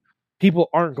sorry, people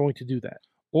aren't going to do that.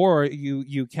 Or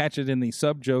you catch it in the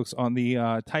sub jokes on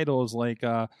the titles, like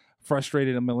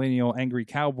frustrated a millennial angry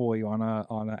cowboy on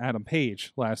a Adam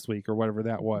Page last week or whatever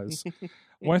that was.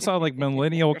 When I saw like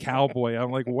millennial cowboy,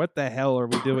 I'm like, what the hell are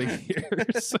we doing here?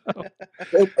 So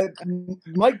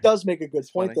Mike does make a good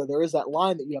point, though. There is that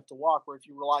line that you have to walk, where if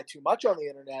you rely too much on the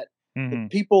internet,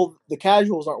 the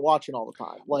casuals aren't watching all the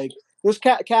time. Like, those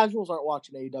casuals aren't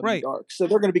watching AEW Dark, so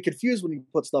they're going to be confused when you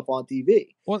put stuff on TV.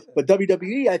 But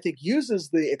WWE, I think, uses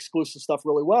the exclusive stuff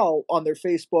really well on their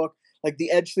Facebook. Like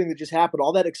the Edge thing that just happened,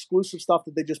 all that exclusive stuff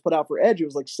that they just put out for Edge, it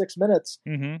was like 6 minutes,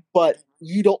 but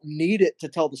you don't need it to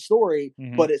tell the story,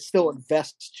 but it still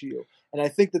invests you. And I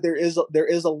think that there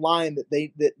is a line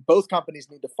that both companies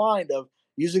need to find, of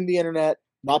using the internet,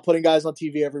 not putting guys on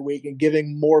TV every week, and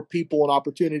giving more people an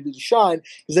opportunity to shine,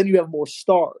 because then you have more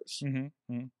stars.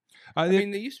 I mean,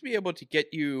 they used to be able to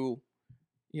get you,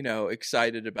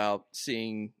 excited about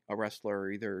seeing a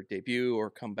wrestler either debut or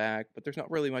come back, but there's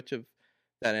not really much of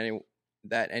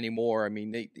that anymore. I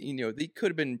mean, they could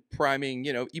have been priming,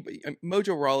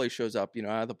 Mojo Rawley shows up,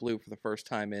 out of the blue for the first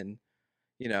time in,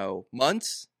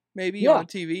 months maybe on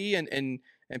TV and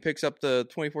picks up the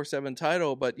 24/7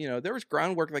 title. But, there was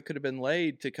groundwork that could have been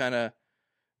laid to kind of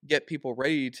get people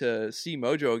ready to see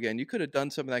Mojo again. You could have done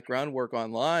some of that groundwork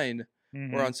online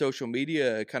or on social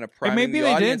media, kind of priming the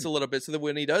audience a little bit, so that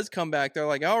when he does come back, they're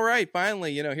like, all right,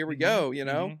 finally, here we go,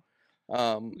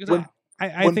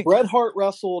 When Bret Hart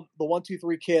wrestled the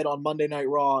 1-2-3 Kid on Monday Night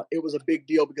Raw, it was a big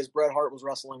deal because Bret Hart was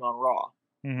wrestling on Raw,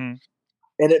 and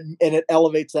it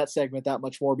elevates that segment that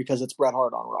much more because it's Bret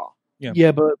Hart on Raw.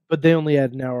 Yeah, but they only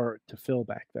had an hour to fill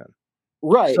back then.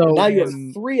 Right. So, now you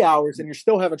have 3 hours, and you're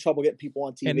still having trouble getting people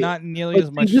on TV. And not nearly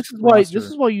as much. This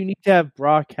is why you need to have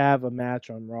Brock have a match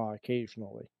on Raw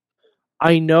occasionally.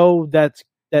 I know that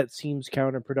seems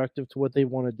counterproductive to what they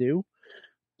want to do,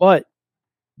 but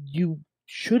you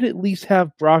should at least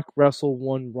have Brock wrestle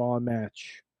one Raw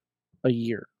match a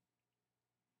year.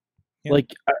 Yeah.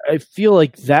 Like, I feel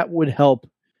like that would help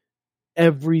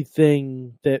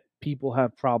everything that people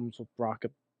have problems with Brock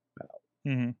about.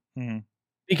 Mm-hmm. Mm-hmm.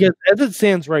 Because as it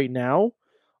stands right now,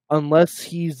 unless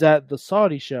he's at the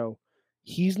Saudi show,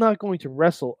 he's not going to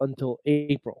wrestle until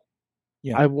April.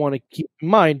 Yeah. I want to keep in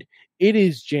mind, it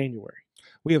is January.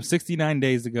 We have 69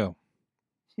 days to go.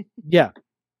 Yeah.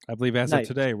 I believe as of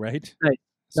today, right?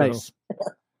 Nice.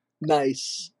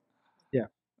 Nice. Yeah.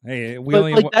 Hey,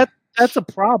 that's a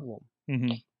problem.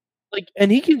 Mm-hmm. Like,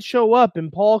 and he can show up,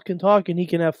 and Paul can talk, and he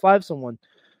can F5 someone.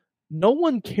 No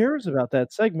one cares about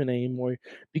that segment anymore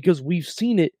because we've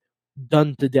seen it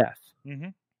done to death. Mm-hmm.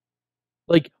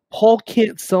 Like, Paul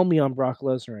can't sell me on Brock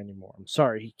Lesnar anymore. I'm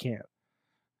sorry, he can't.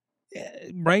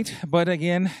 Right, but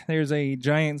again, there's a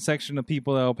giant section of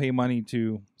people that will pay money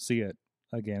to see it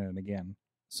again and again.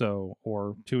 So,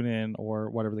 or tune in, or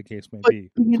whatever the case may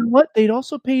be. But you know what? They'd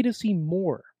also pay to see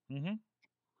more. Mm-hmm.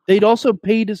 They'd also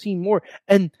pay to see more,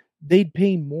 and they'd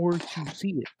pay more to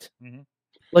see it. Mm-hmm.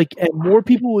 Like, and more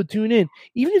people would tune in.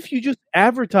 Even if you just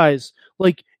advertise,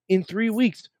 like, in 3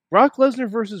 weeks, Brock Lesnar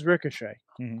versus Ricochet.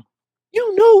 Mm-hmm.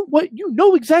 You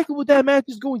know exactly what that match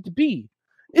is going to be.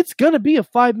 It's going to be a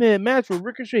 5-minute match where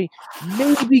Ricochet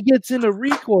maybe gets in a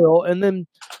recoil, and then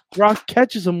Brock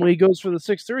catches him when he goes for the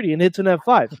 630 and hits an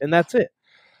F5, and that's it.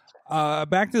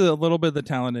 Back to a little bit of the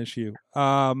talent issue.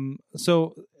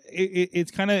 So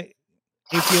it's kind of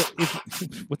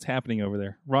what's happening over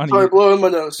there, Ronnie? Sorry, blowing my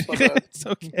nose. It's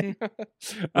okay.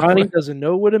 Ronnie doesn't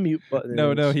know what a mute button is.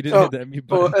 No, he didn't hit that mute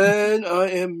button. And I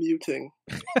am muting.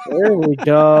 There we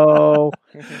go.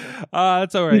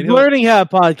 That's all right. He's learning how to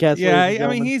podcast. Yeah, I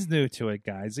mean, he's new to it,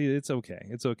 guys. It's okay.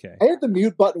 It's okay. I hit the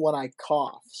mute button when I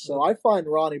cough, so I find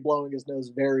Ronnie blowing his nose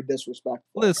very disrespectful.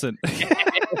 Listen.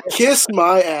 Kiss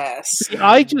my ass.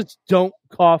 I just don't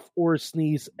cough or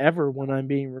sneeze ever when I'm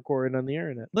being recorded on the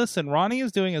internet. Listen, Ronnie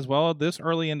is doing as well this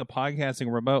early into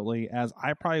podcasting remotely as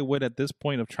I probably would at this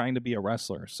point of trying to be a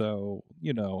wrestler. So,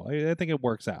 I think it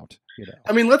works out.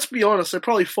 I mean, let's be honest. I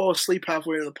probably fall asleep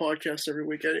halfway into the podcast every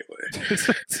week anyway.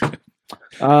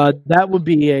 That would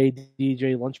be a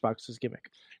DJ Lunchbox's gimmick.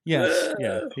 Yes,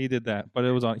 yeah, he did that, but he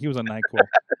was on NyQuil.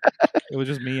 It was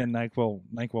just me and NyQuil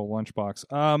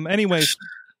Lunchbox. Anyways,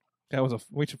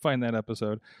 we should find that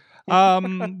episode.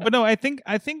 But no, I think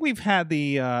we've had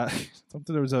there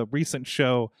was a recent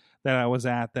show that I was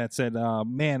at that said,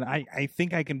 man, I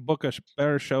think I can book a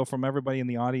better show from everybody in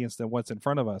the audience than what's in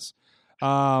front of us.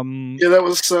 That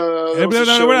was a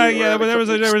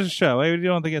show. I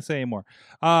don't think it's anymore.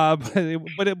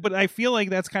 But I feel like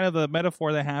that's kind of the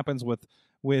metaphor that happens with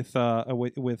let's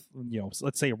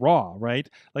say Raw, right?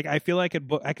 Like I feel like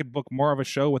I could book more of a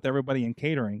show with everybody in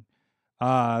catering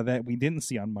that we didn't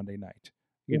see on Monday night.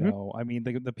 I mean,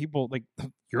 the people like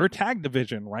your tag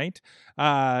division, right?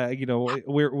 We're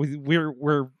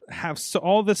have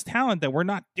all this talent that we're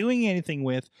not doing anything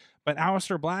with, but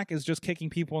Aleister Black is just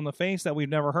kicking people in the face that we've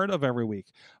never heard of every week.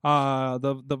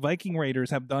 The Viking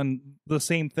Raiders have done the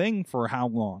same thing for how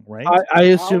long, right? I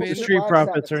assume the Street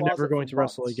Profits are never going to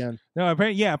wrestle again. No,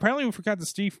 apparently we forgot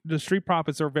the Street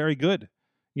Profits are very good,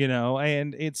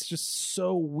 and it's just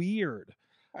so weird.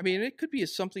 I mean, it could be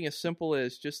something as simple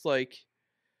as just like,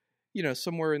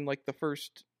 somewhere in like the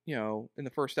first, in the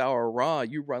first hour of Raw,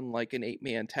 you run like an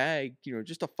 8-man tag,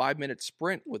 just a 5-minute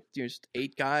sprint with just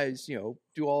 8 guys, do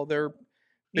all their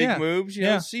big moves,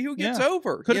 see who gets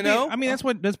over, Could I mean,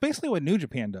 that's basically what New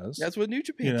Japan does. That's what New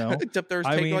Japan does, except theirs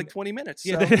take like 20 minutes.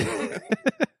 So. Yeah.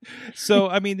 So,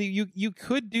 I mean, you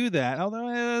could do that,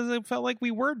 although it felt like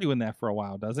we were doing that for a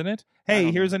while, doesn't it? Hey,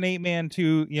 here's an 8-man,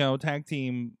 2 tag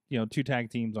team, 2 tag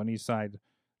teams on each side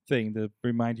thing to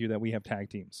remind you that we have tag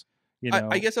teams.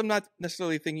 I guess I'm not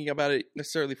necessarily thinking about it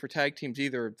necessarily for tag teams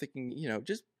either. I'm thinking,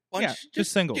 just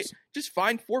just singles. Just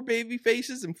find 4 baby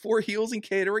faces and 4 heels in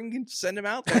catering and send them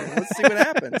out there. And let's see what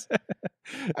happens.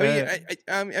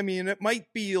 I mean, it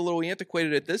might be a little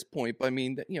antiquated at this point, but I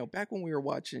mean, back when we were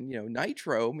watching,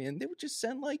 Nitro, man, they would just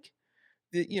send like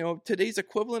today's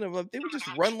equivalent of they would just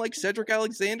run like Cedric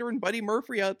Alexander and Buddy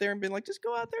Murphy out there and be like, just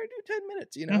go out there and do 10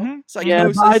 minutes,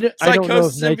 Psychosis,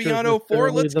 Psychosis Symbiote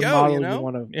 04, let's go,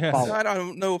 I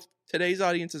don't know if today's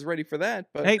audience is ready for that,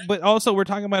 but hey, but also we're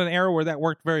talking about an era where that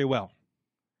worked very well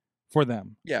for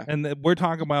them. Yeah, and we're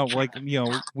talking about like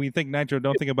we think Nitro,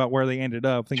 don't think about where they ended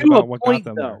up, think about what got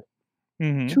them there.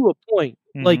 To a point,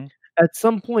 like at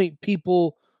some point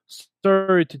people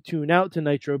started to tune out to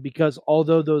Nitro because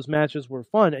although those matches were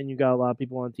fun and you got a lot of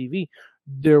people on TV,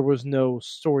 there was no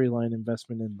storyline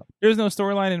investment in them. There's no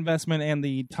storyline investment, and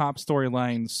the top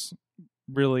storylines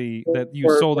really that you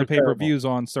sold the pay-per-views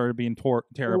on started being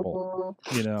terrible,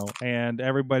 you know, and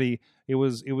everybody, it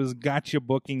was gotcha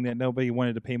booking that nobody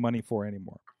wanted to pay money for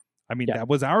anymore. I mean, that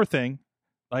was our thing.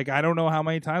 Like, I don't know how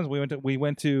many times we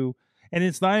went to, and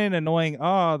it's not an annoying,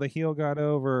 oh, the heel got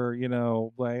over, you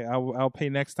know, like I'll pay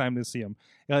next time to see him.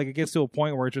 Like, it gets to a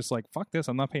point where it's just like, fuck this,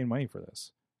 I'm not paying money for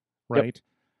this, right? Yep.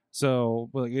 So,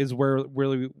 like, is where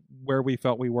we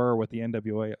felt we were with the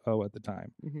NWO at the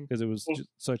time, because it was just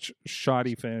such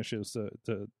shoddy finishes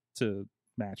to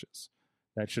matches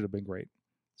that should have been great.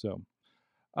 So,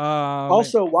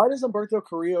 also, why does Humberto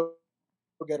Carrillo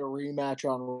get a rematch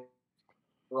on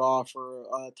Raw for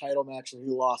a title match that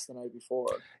he lost the night before?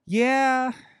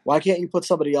 Yeah, why can't you put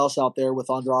somebody else out there with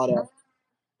Andrade?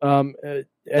 That's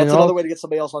another way to get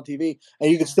somebody else on TV, and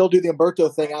you can still do the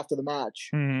Humberto thing after the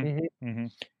match.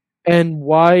 And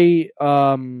why,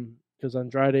 because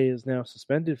Andrade is now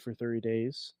suspended for 30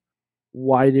 days,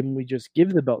 why didn't we just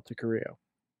give the belt to Carrillo?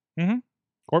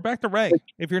 Or back to Ray.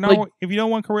 If you don't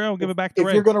want Carrillo, give it back to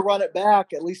Ray. If you're going to run it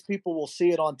back, at least people will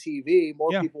see it on TV. More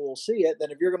people will see it.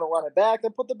 Then if you're going to run it back, then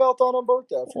put the belt on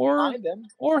Humberto.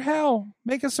 Or hell,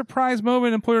 make a surprise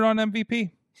moment and put it on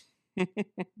MVP.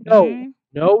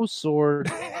 No,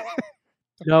 Sword.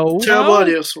 No.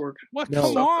 Audio, Sword. What?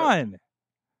 No.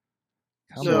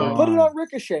 Come on. Put it on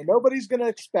Ricochet. Nobody's going to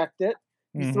expect it.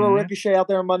 You throw Ricochet out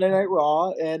there on Monday Night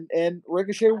Raw, and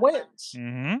Ricochet wins.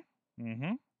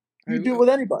 You do it with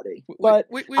anybody, but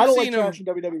I don't like trashing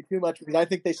WWE too much because I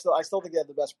still think they have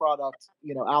the best product,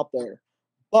 you know, out there.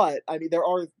 But I mean, there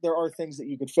are things that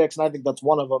you could fix, and I think that's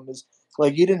one of them. Is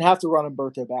like you didn't have to run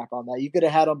Humberto back on that. You could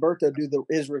have had Humberto do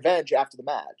his revenge after the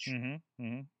match.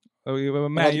 Oh,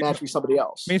 Matt, match be somebody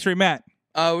else. Main Street Matt.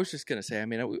 I was just gonna say. I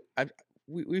mean,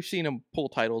 we've seen him pull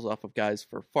titles off of guys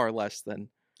for far less than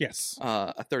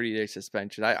a 30-day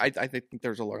suspension. I think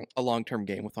there's a long-term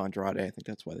game with Andrade. I think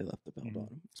that's why they left the belt on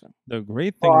him. So the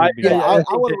great thing, I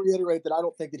want to reiterate that I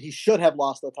don't think that he should have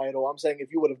lost the title. I'm saying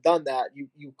if you would have done that,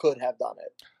 you could have done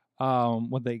it.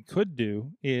 What they could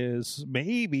do is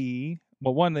maybe,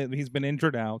 well, one, he's been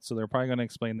injured out, so they're probably going to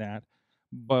explain that.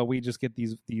 But we just get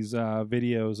these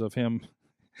videos of him.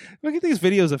 Look at these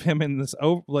videos of him in this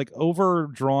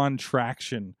overdrawn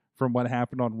traction from what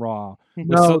happened on Raw.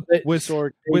 No,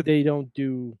 they don't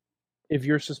do. If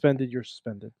you're suspended, you're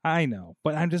suspended. I know,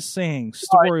 but I'm just saying,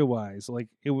 story-wise, like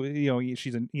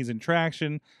he's in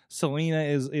traction. Selena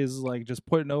is like just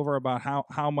putting over about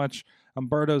how much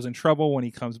Humberto's in trouble when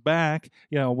he comes back.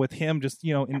 You know, with him just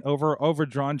in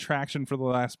overdrawn traction for the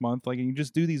last month. Like, and you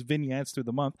just do these vignettes through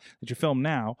the month that you film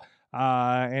now,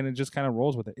 and it just kind of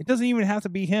rolls with it. It doesn't even have to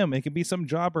be him. It could be some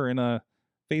jobber in a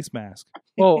face mask.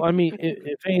 Well, I mean,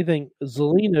 if anything,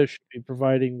 Zelina should be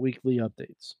providing weekly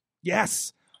updates.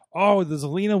 Yes. Oh, the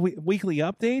Zelina weekly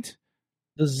update?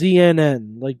 The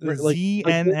ZNN. Like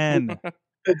ZNN.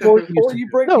 Or you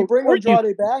bring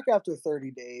Andrade back after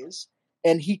 30 days,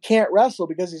 and he can't wrestle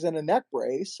because he's in a neck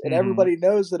brace, and everybody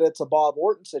knows that it's a Bob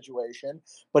Orton situation,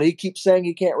 but he keeps saying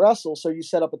he can't wrestle, so you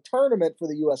set up a tournament for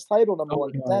the U.S. title, number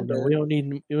one contender. No, we don't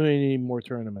need more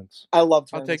tournaments. I love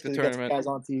tournaments. I'll take the tournament. Guys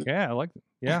on TV. Yeah, I like it.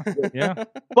 Yeah.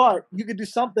 But you could do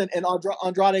something, and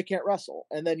Andrade can't wrestle,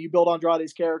 and then you build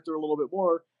Andrade's character a little bit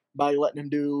more by letting him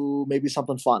do maybe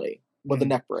something funny with a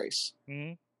neck brace.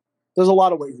 There's a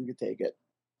lot of ways you could take it.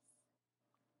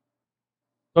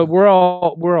 But we're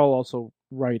all also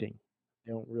writing.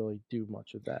 They don't really do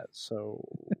much of that. So,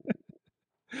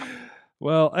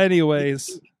 well,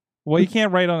 anyways, you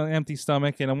can't write on an empty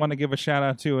stomach. And I want to give a shout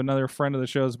out to another friend of the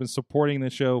show who's been supporting the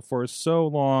show for so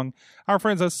long. Our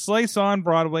friends at Slice on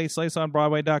Broadway,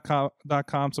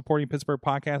 sliceonbroadway.com, supporting Pittsburgh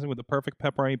podcasting with the perfect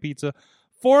pepperoni pizza.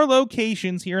 4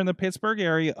 locations here in the Pittsburgh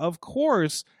area, of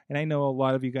course. And I know a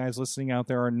lot of you guys listening out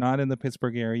there are not in the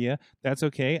Pittsburgh area. That's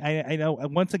okay. I know.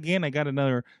 Once again, I got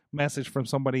another message from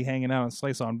somebody hanging out on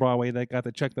Slice on Broadway that got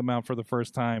to check them out for the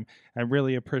first time. I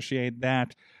really appreciate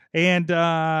that. And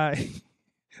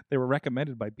they were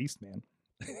recommended by Beastman.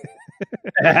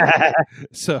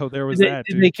 So there was that.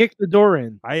 Did they kick the door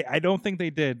in? I don't think they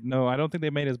did. No, I don't think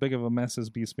they made as big of a mess as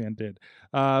Beastman did.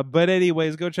 But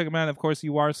anyways, go check them out. Of course,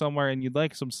 you are somewhere and you'd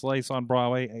like some Slice on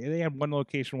Broadway. They had one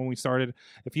location when we started.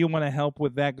 If you want to help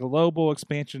with that global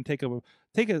expansion, take a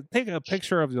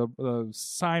picture of the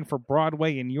sign for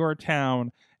Broadway in your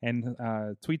town and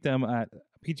tweet them at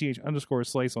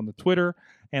PGH_Slice on the Twitter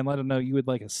and let them know you would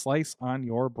like a slice on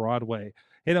your Broadway.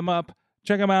 Hit them up.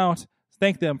 Check them out.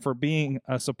 thank them for being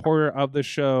a supporter of the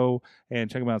show, and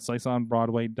check them out,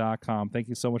 sliceonbroadway.com. Thank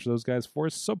you so much to those guys for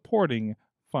supporting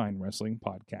Fine Wrestling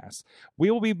Podcast. We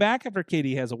will be back after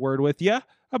Katie has a word with you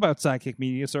about Sidekick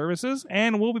Media Services,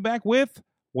 and we'll be back with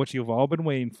what you've all been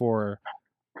waiting for,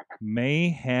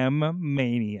 Mayhem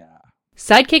Mania.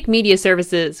 Sidekick Media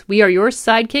Services. We are your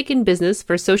sidekick in business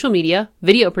for social media,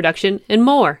 video production, and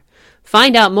more.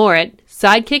 Find out more at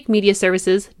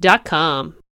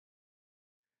sidekickmediaservices.com.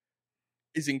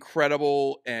 Is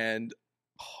incredible, and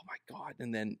oh my god,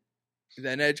 and then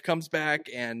Edge comes back,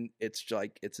 and it's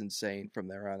like it's insane from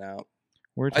there on out.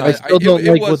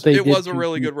 It was a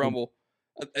really good Rumble,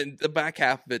 and the back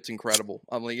half of it's incredible.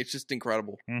 I'm like, it's just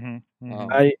incredible.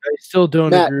 I still don't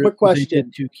Matt, agree quick with what they question.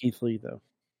 did to Keith Lee, though.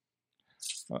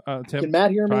 Tim, Can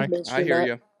Matt hear me? try. I hear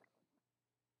you.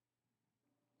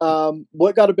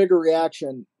 What got a bigger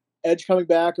reaction? Edge coming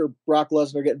back or Brock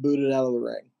Lesnar getting booted out of the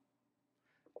ring?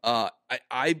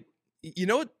 You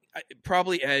know what?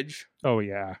 Probably Edge. Oh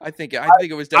yeah, I think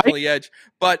it was definitely Edge.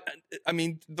 But I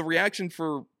mean, the reaction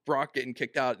for Brock getting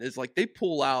kicked out is like they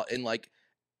pull out, and like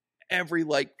every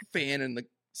like fan in the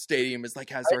stadium is like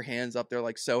has their hands up. They're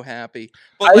like so happy.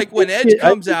 But like when Edge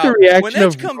comes out,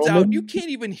 you can't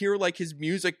even hear like his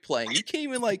music playing. You can't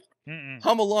even like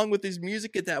hum along with his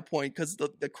music at that point because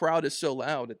the crowd is so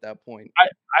loud at that point.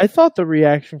 I thought the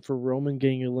reaction for Roman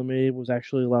getting eliminated was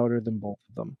actually louder than both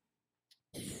of them.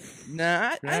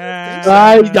 Nah,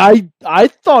 I don't think so. I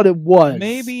thought it was.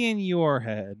 maybe in your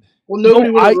head. Well,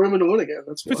 nobody wanted Roman to win again.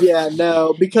 That's why. Yeah,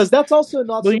 no, because that's also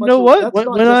not. Well, so you much know what? That's When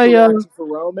not I, just a reaction for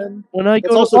Roman. When I It's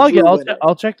go to also log it, Drew winning.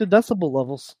 I'll check the decibel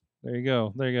levels. There you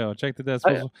go. Check the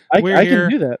decibels. I We're here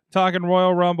can do that. talking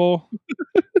Royal Rumble,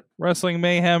 Wrestling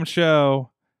Mayhem show.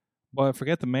 But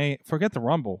forget the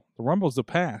Rumble. The Rumble's the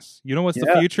past. You know what's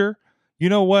the future? You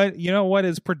know what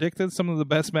has predicted some of the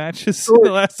best matches in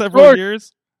the last several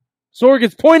years? Sorg,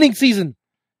 it's pointing season.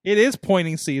 It is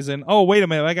pointing season. Oh, wait a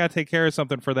minute. I got to take care of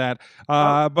something for that.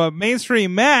 But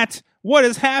Mainstream Matt, what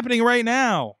is happening right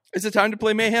now? Is it time to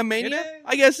play Mayhem Mania?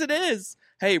 I guess it is.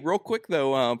 Hey, real quick,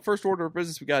 though, first order of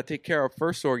business we got to take care of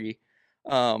first, Sorgy,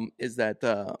 is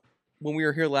that when we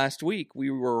were here last week,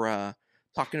 we were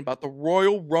talking about the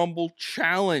Royal Rumble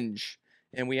Challenge.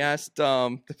 And we asked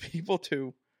the people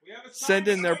to send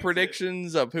in their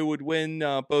predictions of who would win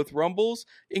both Rumbles.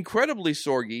 Incredibly,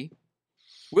 Sorgy,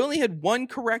 we only had one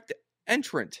correct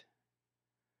entrant.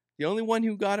 The only one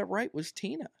who got it right was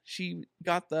Tina. She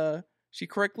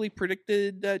correctly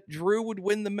predicted that Drew would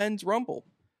win the men's Rumble.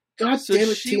 God So damn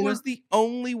it, she Tina. was the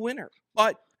only winner.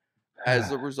 But as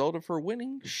a result of her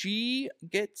winning, she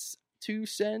gets to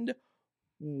send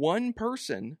one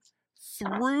person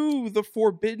through the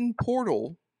forbidden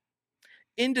portal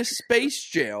into space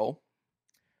jail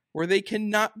where they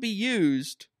cannot be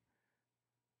used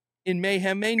in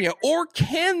Mayhem Mania. Or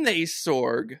can they,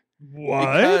 Sorg?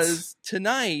 What? Because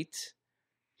tonight,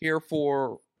 here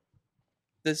for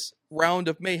this round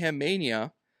of Mayhem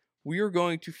Mania, we are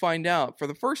going to find out, for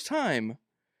the first time,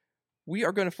 we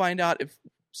are going to find out if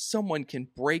someone can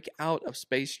break out of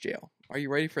space jail. Are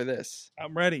you ready for this?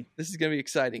 I'm ready. This is going to be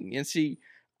exciting. And see,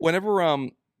 whenever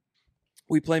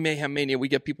we play Mayhem Mania, we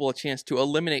give people a chance to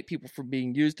eliminate people from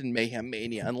being used in Mayhem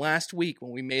Mania. And last week,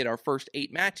 when we made our first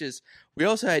 8 matches, we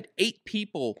also had 8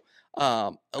 people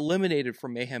eliminated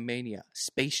from Mayhem Mania,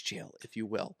 space jail, if you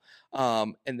will.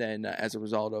 And then as a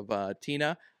result of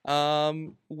Tina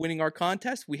winning our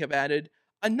contest, we have added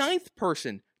a 9th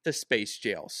person to space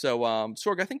jail. So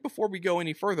Sorg, I think before we go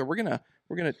any further, we're gonna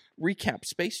recap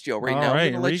space jail right now. Right,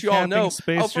 we're gonna let you all know.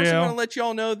 Space I'm Jail. gonna let you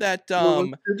all know that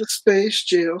Welcome to the space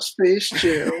jail.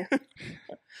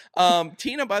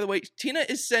 Tina, by the way, Tina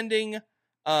is sending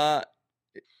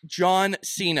John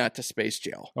Cena to space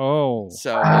jail. Oh.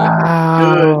 So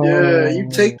Good, yeah. You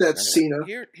take that, Cena.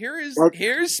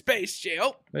 Here's space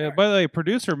jail. Yeah, by the way,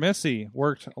 producer Missy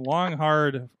worked long,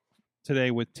 hard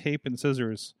today with tape and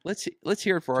scissors. Let's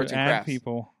hear it for Arts to and add Crafts.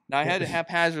 people. Now I had to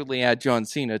haphazardly add John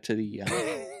Cena to the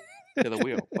to the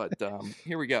wheel, but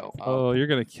here we go. Oh, you're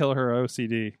gonna kill her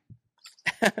OCD.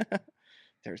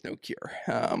 There's no cure.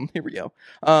 Here we go.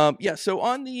 Yeah. So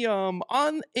on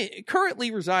the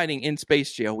currently residing in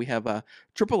space jail, we have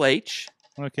Triple H,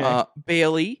 Okay.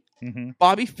 Bailey,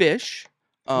 Bobby Fish,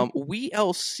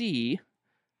 WLC,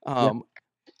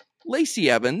 Lacey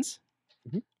Evans,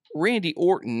 Randy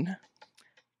Orton,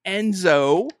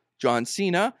 Enzo, John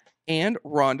Cena, and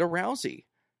Ronda Rousey.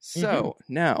 So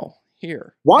now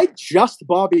here. Why just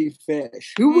Bobby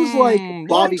Fish? Who was like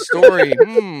Bobby story?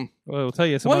 Well, I'll tell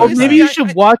you Well, something. Maybe you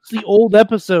should watch the old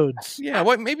episodes. Yeah,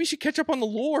 maybe you should catch up on the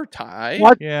lore, Ty.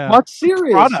 Watch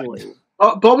seriously.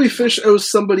 Bobby Fish owes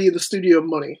somebody in the studio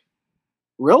money.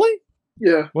 Really?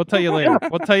 Yeah. We'll tell you later.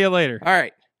 We'll tell you later. All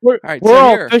right. We're, All right, we're so all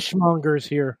here. fishmongers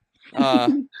here.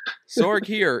 Sorg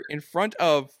here in front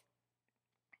of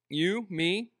you,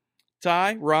 me,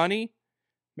 Ty, Ronnie,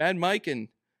 Mad Mike, and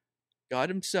God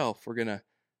himself. We're going to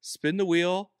spin the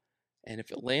wheel, and if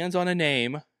it lands on a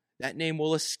name, that name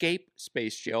will escape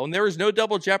Space Jail. And there is no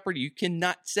double jeopardy. You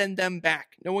cannot send them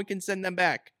back. No one can send them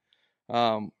back.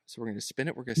 So we're going to spin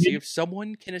it. We're going to see if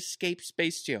someone can escape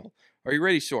Space Jail. Are you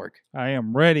ready, Sorg? I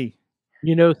am ready.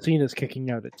 You know Cena's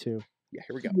kicking out at 2. Yeah,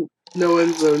 here we go. No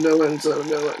end zone, no end zone,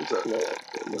 no end zone, no end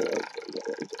zone, no end zone, no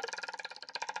end zone.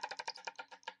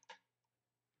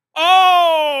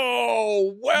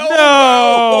 Oh, well,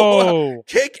 No!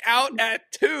 kick out at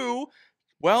 2.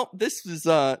 Well, this is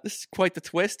quite the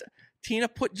twist. Tina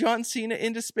put John Cena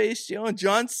into Space Jail, and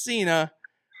John Cena,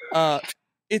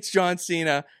 it's John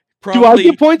Cena. Do I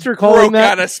get points for calling broke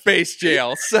that? out of Space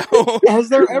Jail. So Has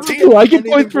there ever Do I get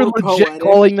been points for anything more legit poetic?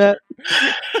 calling that?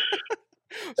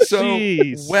 So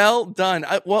Jeez. well done.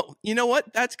 Well, you know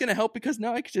what? That's going to help because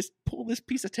now I can just pull this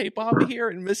piece of tape off of here,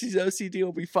 and Missy's OCD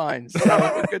will be fine. So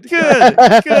we're good to go.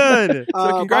 Good. Good.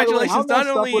 So By congratulations. the way, how Not messed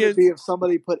up only would is it be if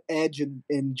somebody put Edge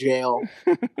in jail?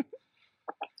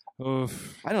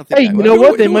 Oof. I don't think. Hey, I you would. know Who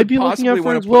what? would- They who might would be looking out possibly for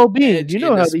wanna his put well-being. Edge You know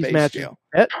into how these Space matches Jail?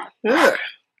 get. Yeah.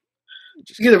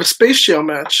 You could have a Space Jail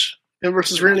match. Him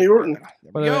versus Randy Orton.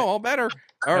 There By we the go. way- All better.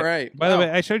 All right. By the Wow. way,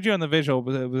 I showed you on the visual,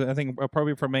 but it was, I think,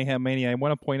 appropriate for Mayhem Mania. I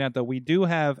want to point out that we do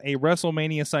have a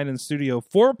WrestleMania sign in studio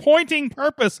for pointing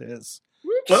purposes.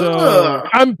 So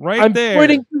I'm Right there.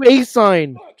 pointing to a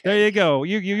sign. there you go.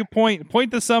 You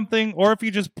point to something, or if you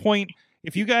just point,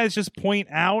 if you guys just point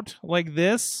out like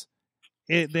this,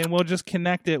 then we'll just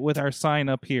connect it with our sign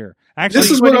up here. Actually,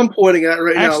 This is what I'm pointing at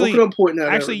right Actually- now. Look what I'm pointing at.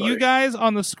 Actually, everybody. you guys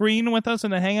on the screen with us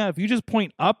in the Hangout, if you just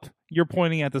point up, you're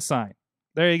pointing at the sign.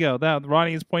 There you go. That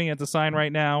Ronnie is pointing at the sign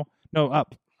right now. No,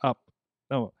 up.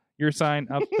 No, your sign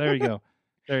up. There you go.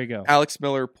 There you go. Alex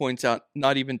Miller points out,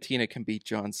 not even Tina can beat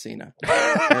John Cena.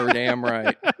 You're damn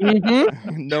right.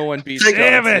 Mm-hmm. No one beats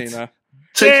Damn John it. Cena.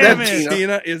 Take Damn that, it. Tina.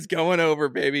 Cena is going over,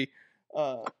 baby.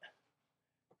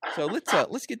 So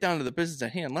let's get down to the business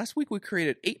at hand. Last week we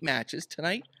created 8 matches.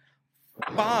 Tonight,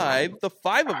 5. The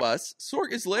 5 of us.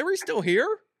 Sorg, is Larry still here?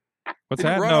 What's Did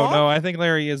he that? run No, off? no. I think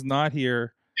Larry is not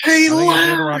here. Hey, I think he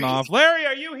did run Larry. off. Larry,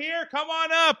 are you here? Come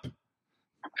on up.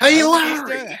 Hey, I don't think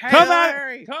Larry. he's dead. Hey, Come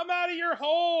Larry. out. Come out of your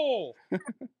hole.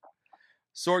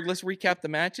 Sorg, let's recap the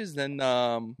matches. Then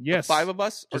Yes. the 5 of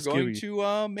us are Just going give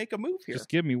to make a move here. Just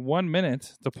give me 1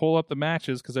 minute to pull up the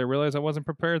matches because I realized I wasn't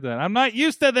prepared then. I'm not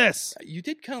used to this. You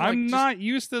did kind of. I'm not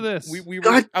used to this. We were.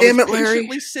 God I was damn it, Larry.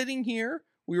 patiently sitting here.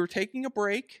 We were taking a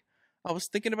break. I was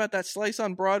thinking about that slice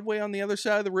on Broadway on the other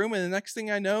side of the room, and the next thing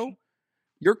I know,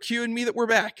 you're cueing me that we're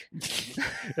back. and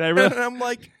I And realized, I'm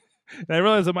like, I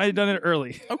realized I might have done it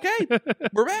early. okay,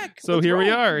 we're back. So Let's here we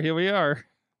roll. are. Here we are.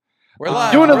 We're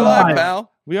live. Doing it We're live, live.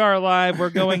 pal. We are live. We're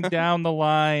going down the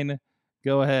line.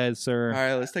 Go ahead, sir. All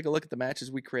right, let's take a look at the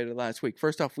matches we created last week.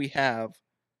 First off, we have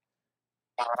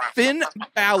Finn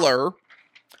Balor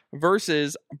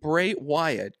versus Bray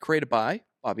Wyatt, created by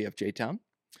Bobby F. J-Town.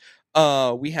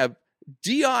 We have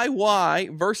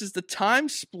DIY versus the Time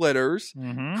Splitters,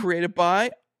 Mm-hmm. created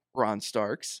by Ron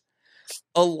Starks.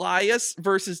 Elias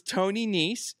versus Tony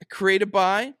Nese, created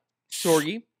by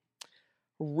Sorgi.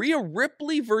 Rhea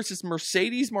Ripley versus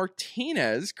Mercedes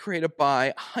Martinez, created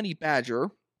by Honey Badger.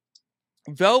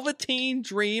 Velveteen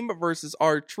Dream versus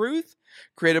R-Truth,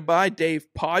 created by Dave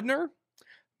Podner.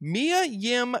 Mia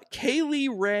Yim, Kaylee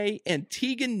Ray, and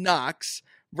Tegan Knox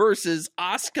versus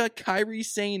Asuka, Kairi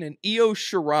Sane, and Io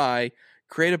Shirai,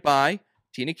 created by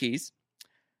Tina Keys.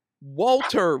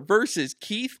 Walter versus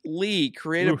Keith Lee,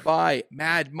 created Oof. by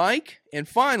Mad Mike. And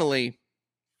finally,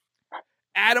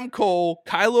 Adam Cole,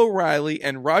 Kyle O'Reilly,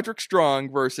 and Roderick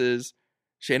Strong versus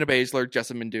Shayna Baszler,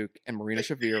 Jessamine Duke, and Marina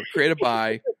Shafir, created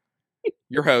by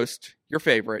your host, your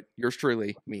favorite, yours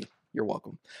truly, me. You're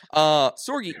welcome.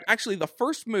 Sorgi, actually, the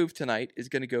first move tonight is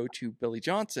going to go to Billy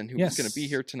Johnson, who is going to be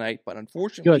here tonight, but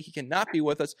unfortunately, Good. he cannot be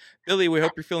with us. Billy, we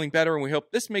hope you're feeling better, and we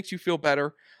hope this makes you feel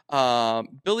better.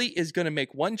 Billy is going to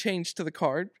make one change to the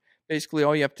card. Basically,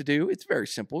 all you have to do, it's very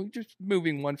simple. You're just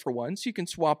moving one for one. So you can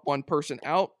swap one person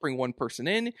out, bring one person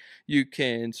in. You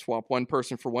can swap one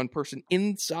person for one person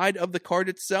inside of the card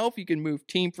itself. You can move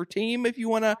team for team if you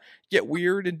want to get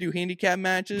weird and do handicap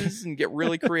matches and get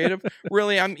really creative.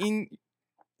 Really, I mean,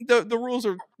 the rules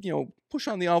are, push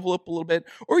on the envelope a little bit.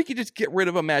 Or you could just get rid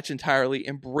of a match entirely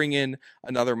and bring in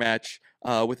another match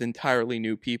with entirely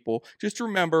new people. Just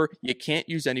remember, you can't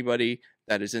use anybody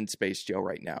that is in Space Jail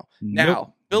right now. Nope.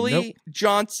 Now, Billy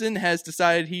Johnson has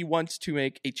decided he wants to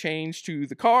make a change to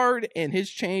the card, and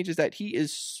his change is that he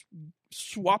is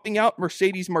swapping out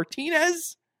Mercedes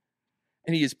Martinez,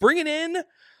 and he is bringing in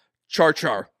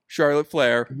Charlotte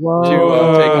Flair to take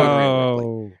on Rhea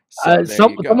Ripley. So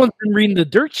someone's been reading the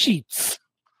dirt sheets.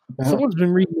 Someone's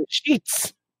been reading the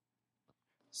sheets.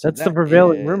 That's the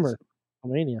prevailing rumor.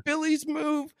 Mania. Billy's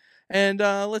move. And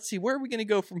let's see, where are we going to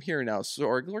go from here now,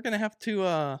 Sorg? We're going to have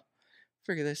to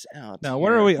figure this out. Now,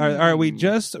 what are we? Are we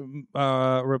just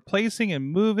replacing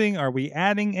and moving? Are we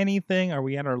adding anything? Are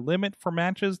we at our limit for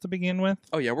matches to begin with?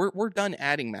 Oh yeah, we're done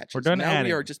adding matches. We're done now adding.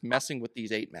 We are just messing with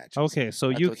these 8 matches. Okay, so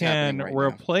That's you what's can happening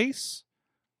right replace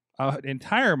an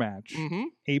entire match,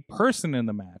 a person in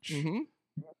the match,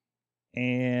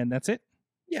 and that's it.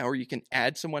 Yeah, or you can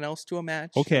add someone else to a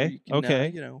match. Okay, you can,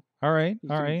 okay. All right.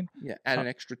 Yeah, add an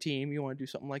extra team. You want to do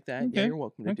something like that? Okay. Yeah, you're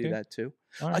welcome to do that too.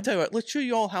 Right. I tell you what, let's show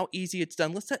you all how easy it's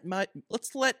done. Let's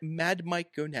let Mad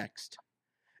Mike go next,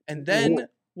 and then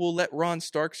we'll let Ron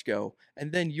Starks go,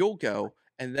 and then you'll go,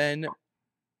 and then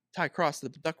Ty Cross, the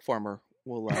duck farmer,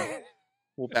 will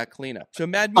back clean up. So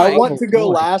Mad Mike, I want to go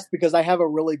last because I have a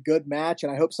really good match,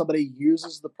 and I hope somebody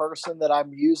uses the person that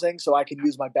I'm using so I can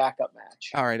use my backup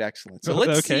match. All right, excellent. So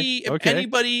let's see if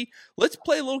anybody. Let's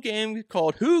play a little game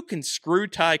called "Who Can Screw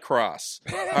Ty Cross."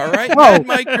 All right, Mad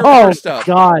Mike, you're first up.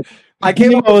 God, I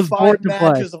came up with 5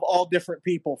 matches of all different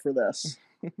people for this.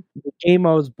 The game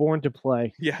I was born to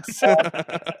play. Yes.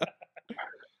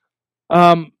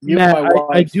 Matt,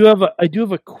 I do have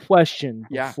a question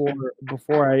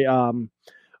before I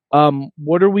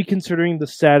what are we considering the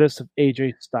status of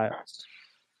AJ Styles?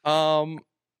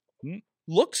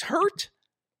 Looks hurt.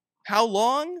 How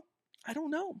long? I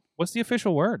don't know. What's the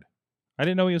official word? I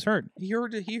didn't know he was hurt. He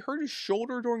hurt his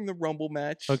shoulder during the Rumble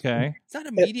match. Okay. It's not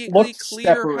immediately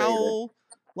clear how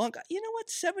long. You know what?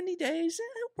 70 days.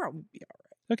 He'll probably be all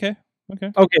right. Okay.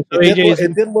 So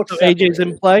AJ's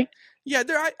in play. Yeah,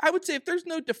 I would say if there's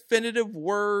no definitive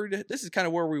word, this is kind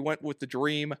of where we went with the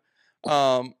dream.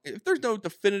 If there's no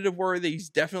definitive word that he's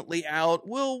definitely out,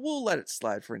 we'll let it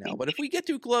slide for now. But if we get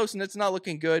too close and it's not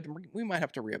looking good, we might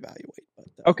have to reevaluate. But,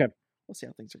 okay, we'll see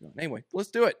how things are going. Anyway, let's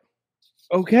do it.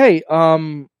 Okay.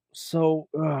 So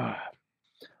I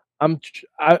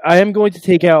am going to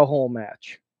take out a whole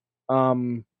match.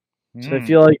 So I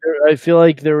feel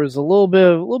like there was a little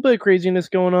bit of craziness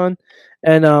going on,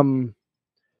 and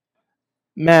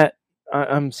Matt,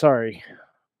 I'm sorry.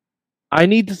 I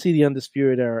need to see the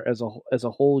Undisputed Era as a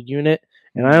whole unit,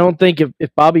 and I don't think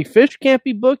if Bobby Fish can't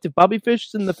be booked, if Bobby Fish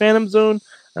is in the Phantom Zone,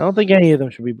 I don't think any of them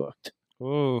should be booked.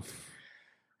 Oof.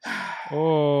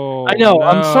 Oh, I know. No.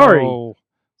 I'm sorry.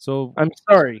 So I'm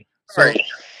sorry.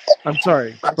 I'm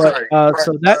sorry. But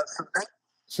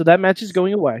so that match is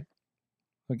going away.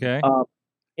 Okay.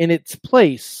 In its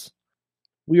place,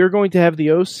 we are going to have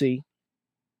the OC,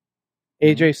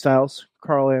 AJ Styles,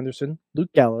 Carl Anderson,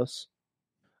 Luke Gallows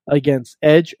against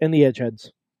Edge and the Edgeheads.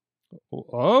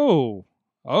 Oh,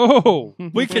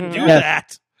 we can do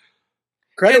that.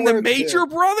 And the Major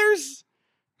Brothers?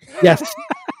 Yes.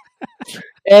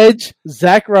 Edge,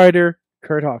 Zack Ryder,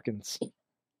 Kurt Hawkins.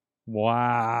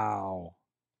 Wow.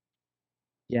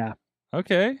 Yeah.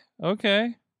 Okay.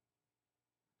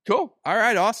 Cool. All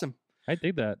right, awesome. I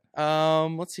dig that.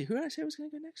 Let's see. Who did I say was going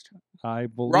to go next? I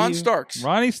believe Ron Starks.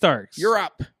 Ronnie Starks. You're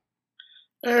up.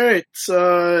 All right.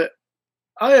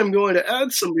 I am going to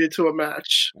add somebody to a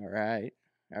match. All right.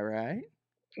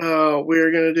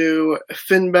 We're going to do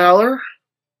Finn Balor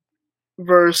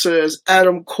versus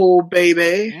Adam Cole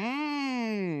Baby.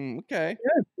 Okay.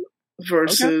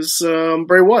 Versus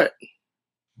Bray Wyatt.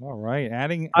 All right.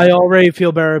 I already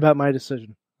feel better about my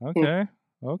decision. Okay.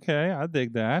 I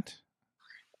dig that.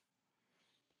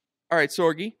 All right,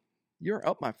 Sorgi, you're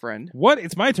up, my friend. What?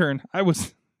 It's my turn. I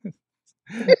was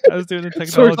doing the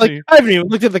technology. I haven't even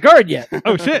looked at the card yet.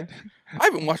 Oh shit! I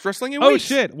haven't watched wrestling in weeks. Oh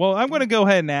shit! Well, I'm going to go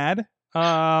ahead and add.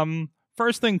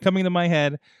 First thing coming to my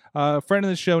head, a friend of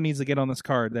the show needs to get on this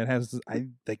card. That has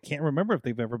they can't remember if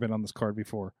they've ever been on this card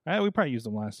before. We probably used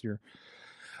them last year.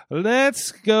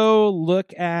 Let's go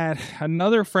look at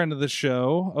another friend of the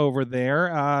show over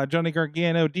there. Johnny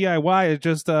Gargano DIY is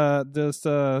just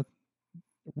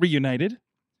reunited.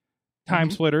 Time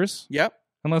Splitters. Yep.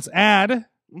 And let's add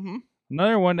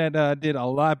another one that did a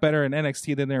lot better in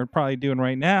NXT than they're probably doing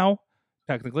right now,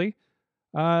 technically.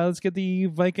 Let's get the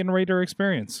Viking Raider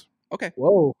experience. Okay.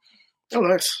 Whoa. Oh,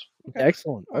 nice. Okay.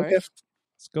 Excellent. All okay. Right.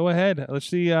 Let's go ahead. Let's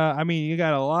see. You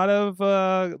got a lot of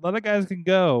guys can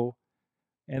go.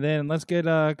 And then let's get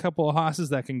a couple of hosses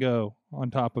that can go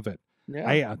on top of it. Yeah.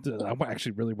 I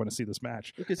actually really want to see this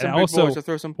match. Get some big boys to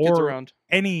throw some kids around.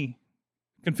 Any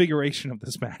configuration of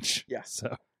this match. Yeah.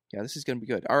 So yeah, this is going to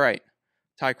be good. All right,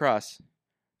 Ty Cross,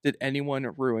 did anyone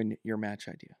ruin your match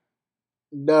idea?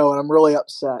 No, and I'm really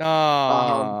upset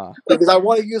because I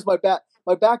want to use my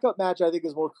backup match. I think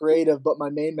is more creative, but my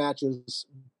main match is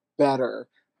better.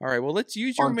 All right, well, let's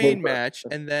use your main match,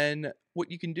 and then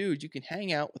what you can do is you can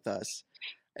hang out with us,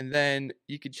 and then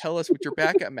you can tell us what your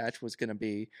backup match was going to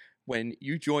be when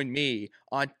you join me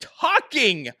on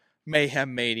Talking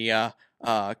Mayhem Mania,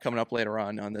 coming up later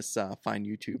on this fine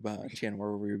YouTube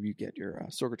channel where you get your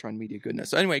Sorgatron Media goodness.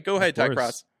 So anyway, go ahead, Ty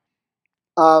Cross.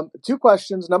 2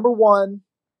 questions. Number 1,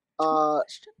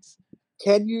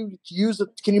 can you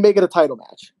make it a title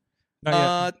match?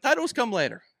 Titles come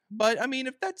later, but I mean,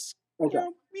 if that's okay.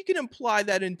 You can imply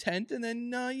that intent, and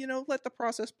then let the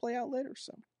process play out later.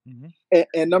 So,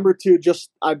 and number 2,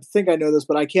 I think I know this,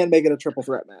 but I can make it a triple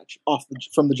threat match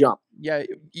from the jump. Yeah,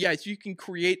 so you can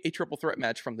create a triple threat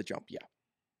match from the jump.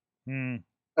 Yeah.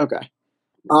 Okay.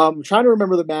 I'm trying to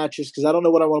remember the matches because I don't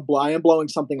know what I want to blow. I am blowing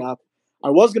something up. I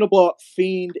was going to blow up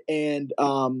Fiend and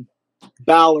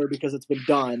Balor because it's been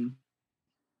done,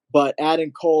 but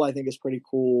adding Cole I think is pretty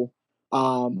cool.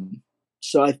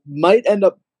 So I might end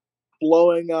up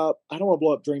blowing up. I don't want to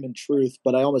blow up Dream and Truth,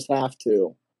 but I almost have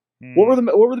to. What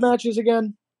were the matches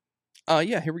again?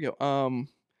 Yeah, here we go. All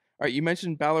right, you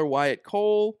mentioned Balor, Wyatt,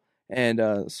 Cole, and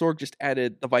Sorg just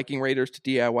added the Viking Raiders to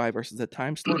DIY versus the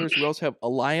Time Splitters. We also have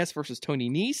Elias versus Tony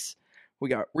Nese. We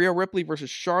got Rhea Ripley versus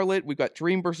Charlotte. We've got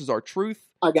Dream versus R-Truth.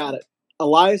 I got it.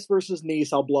 Elias versus Nese,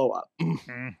 I'll blow up. No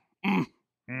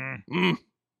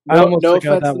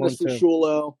offense to Mr.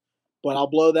 Shulo, but I'll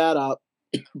blow that up.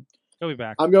 He'll be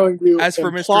back. I'm going to As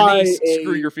for Mr. Nese,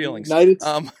 screw your feelings. Go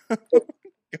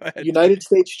ahead. United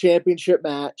States Championship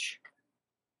match.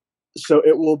 So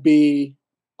it will be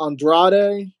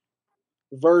Andrade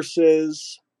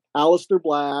versus Aleister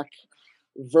Black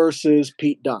versus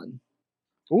Pete Dunne.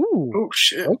 Ooh. Oh,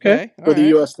 shit. Okay. For the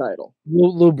U.S. title.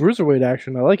 Little bruiserweight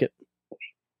action. I like it.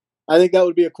 I think that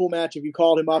would be a cool match. If you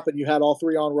called him up and you had all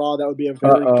 3 on Raw, that would be a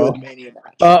very good Mania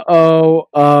match.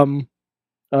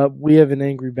 We have an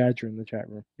angry badger in the chat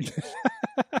room.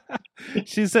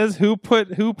 She says, "Who put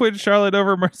Charlotte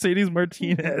over Mercedes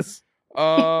Martinez?"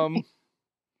 I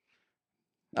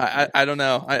don't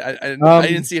know. I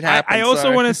didn't see it happen. I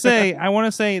also want to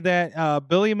say that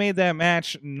Billy made that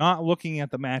match not looking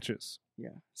at the matches. Yeah.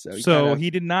 So he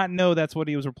did not know that's what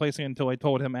he was replacing until I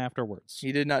told him afterwards.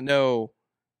 He did not know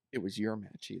it was your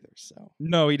match either. So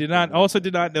no, he did not. Also,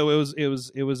 did not know it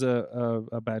was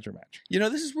a Badger match.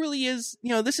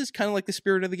 This is kind of like the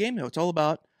spirit of the game. Though it's all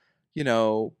about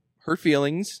hurt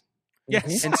feelings,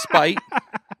 yes, and spite,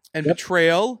 and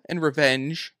betrayal and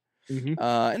revenge. Mm-hmm.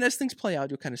 And as things play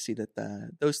out, you'll kind of see that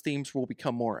those themes will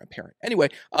become more apparent. Anyway,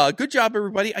 good job,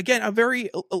 everybody. Again,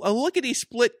 a lickety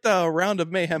split round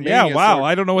of Mayhem Mania. Yeah, wow.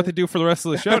 I don't know what to do for the rest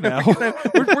of the show now.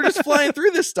 we're just flying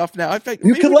through this stuff now. In fact,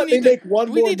 you can let me make one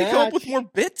more match. We need to come up with more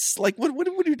bits. Like, what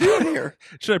are you doing here?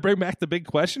 Should I bring back the big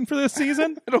question for this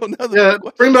season? I don't know.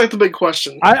 Bring back the big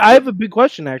question. I have a big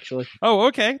question, actually. Oh,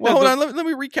 okay. Well, hold on. Let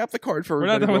me recap the card for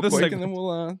everybody real quick, segment. And then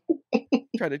we'll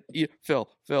try to Phil.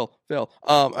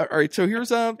 All right, so here's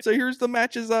the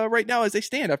matches right now as they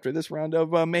stand after this round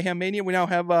of Mayhem Mania. We now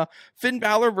have Finn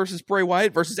Balor versus Bray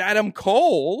Wyatt versus Adam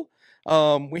Cole.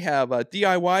 We have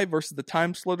DIY versus the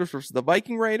Time Splitters versus the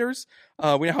Viking Raiders.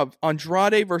 We now have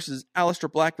Andrade versus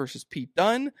Aleister Black versus Pete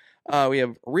Dunne. We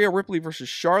have Rhea Ripley versus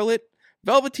Charlotte.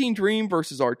 Velveteen Dream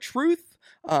versus R-Truth.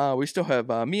 We still have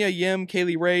Mia Yim,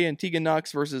 Kaylee Ray, and Tegan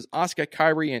Knox versus Asuka,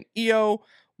 Kairi, and Io.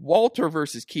 Walter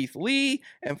versus Keith Lee.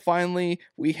 And finally,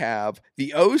 we have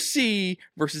the OC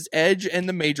versus Edge and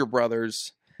the Major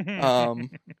Brothers.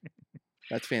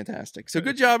 That's fantastic. So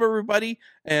good job, everybody.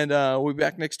 And we'll be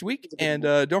back next week. And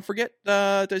don't forget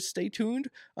to stay tuned.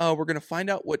 We're going to find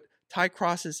out what Ty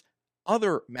Cross's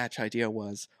other match idea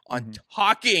was on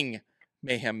Talking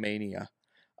Mayhem Mania.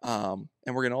 And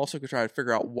we're going to also try to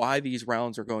figure out why these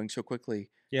rounds are going so quickly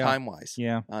time-wise.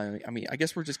 Yeah. I mean, I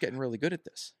guess we're just getting really good at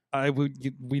this.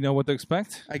 We know what to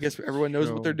expect. I guess everyone knows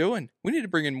what they're doing. We need to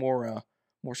bring in more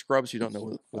scrubs who don't know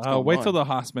what's going on. Wait till the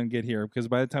Hossman get here, because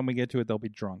by the time we get to it, they'll be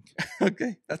drunk.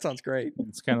 Okay, that sounds great.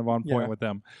 It's kind of on point with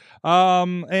them.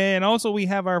 And also, we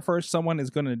have our first someone is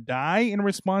going to die in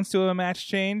response to a match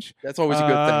change. That's always a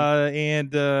good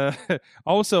thing. And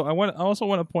also, I want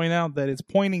to point out that it's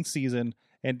pointing season,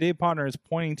 and Dave Potter is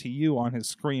pointing to you on his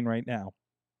screen right now.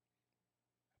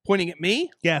 Pointing at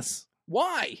me? Yes.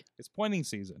 Why? It's pointing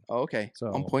season. Oh, okay. So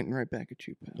I'm pointing right back at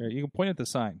you, pal. Yeah, you can point at the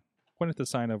sign. Point at the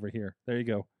sign over here. There you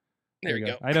go. There you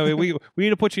go. I know we need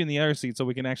to put you in the other seat so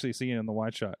we can actually see you in the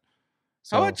wide shot.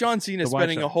 So, how about John Cena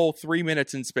spending a whole 3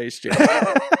 minutes in Space Jam?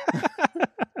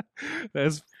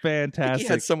 That's I think fantastic.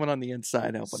 he had someone on the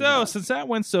inside helping. So, since that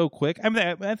went so quick,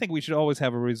 I think we should always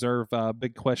have a reserve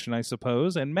big question, I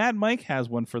suppose. And Mad Mike has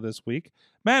one for this week.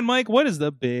 Mad Mike, what is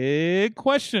the big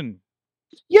question?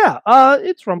 Yeah,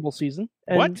 it's Rumble season.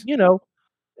 And, What? You know,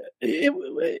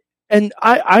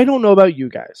 I don't know about you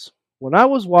guys. When I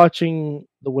was watching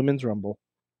the Women's Rumble,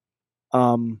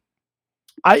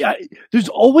 I there's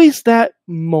always that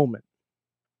moment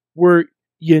where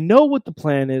you know what the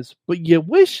plan is, but you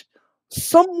wish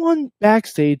someone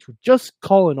backstage would just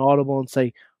call an audible and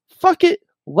say, fuck it,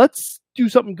 let's do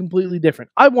something completely different.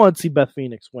 I want to see Beth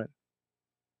Phoenix win.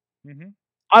 Mm-hmm.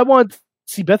 I want to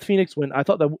see Beth Phoenix win. I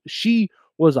thought that she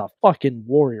was a fucking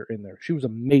warrior in there. She was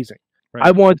amazing. Right.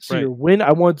 I wanted to see her win.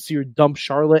 I wanted to see her dump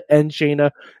Charlotte and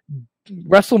Shayna.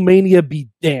 WrestleMania be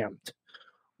damned.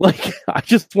 Like, I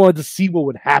just wanted to see what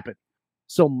would happen.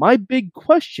 So my big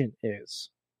question is,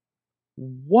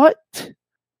 what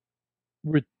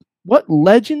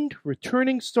legend,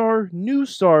 returning star, new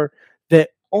star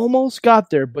that almost got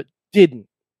there but didn't,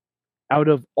 out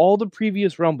of all the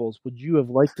previous Rumbles, would you have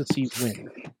liked to see win?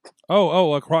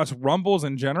 Oh, across Rumbles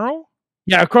in general?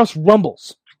 Yeah, across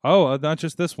Rumbles. Oh, not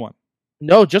just this one.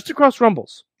 No, just across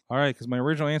Rumbles. All right, because my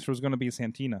original answer was going to be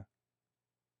Santina.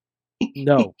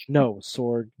 No,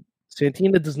 Sorg.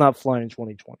 Santina does not fly in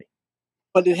 2020.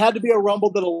 But it had to be a Rumble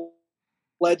that a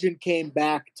legend came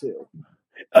back to.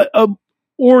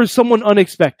 Or someone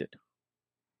unexpected.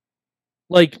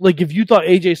 Like if you thought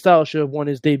AJ Styles should have won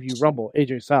his debut Rumble,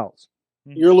 AJ Styles.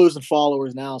 You're losing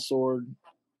followers now, Sorg.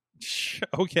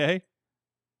 Okay.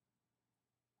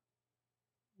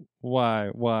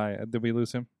 Why? Did we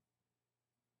lose him?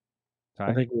 Ty?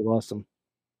 I think we lost him.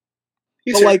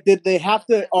 But like, did they have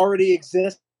to already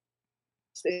exist?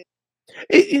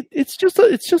 It's just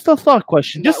a thought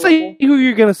question. Just say who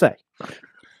you're gonna say.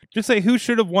 Just say who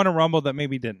should have won a Rumble that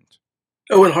maybe didn't.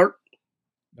 Owen Hart.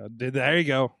 There you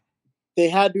go. They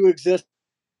had to exist.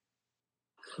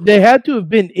 They had to have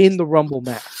been in the Rumble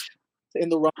match. In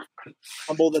the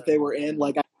Rumble that they were in.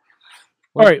 Like,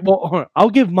 all right, well, hold on. I'll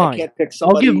give mine. I can't pick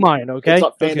somebody. I'll give mine, okay? It's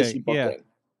not fantasy booking. Yeah.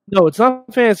 No, it's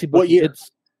not fantasy booking. What year?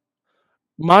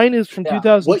 Mine is from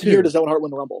 2002. What year does Owen Hart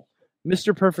win the Rumble?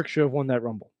 Mr. Perfect should have won that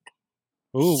Rumble.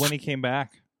 Ooh, when he came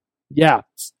back. Yeah,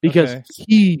 because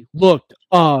he looked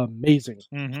amazing.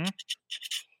 Mm-hmm.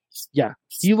 Yeah,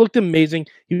 he looked amazing.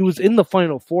 He was in the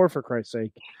Final Four, for Christ's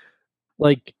sake.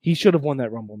 Like, he should have won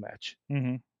that Rumble match.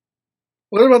 Mm-hmm.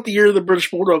 What about the year the British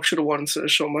Bulldog should have won instead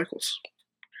of Shawn Michaels?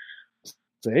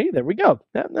 See, there we go.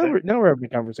 Now we're having a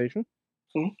conversation.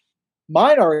 Hmm?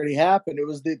 Mine already happened. It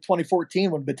was the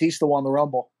 2014 when Batista won the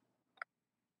Rumble.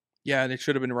 Yeah, and it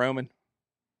should have been Roman.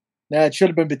 Nah, it should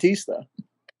have been Batista.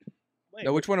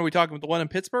 Now, which one are we talking about? The one in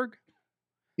Pittsburgh?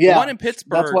 Yeah, the one in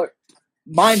Pittsburgh. That's what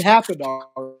mine happened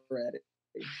already.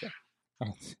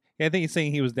 Yeah, I think he's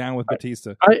saying he was down with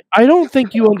Batista. I don't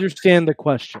think you understand the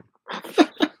question.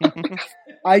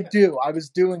 I do. I was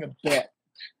doing a bit.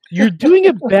 You're doing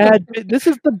a bad bit. This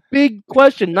is the big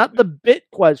question, not the bit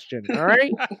question. All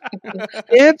right?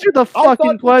 Answer the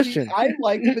fucking question. I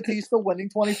liked Batista winning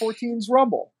 2014's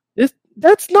Rumble.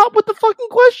 That's not what the fucking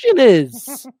question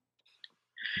is.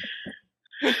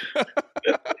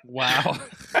 Wow.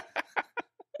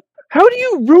 How do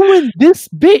you ruin this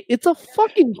bit? It's a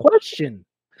fucking question.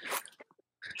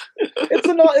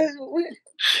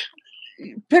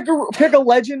 Pick a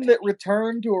legend that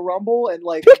returned to a Rumble and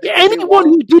like pick anyone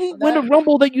who didn't win a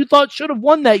Rumble that you thought should have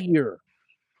won that year.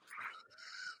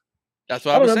 That's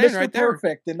what I was saying Mr. right there.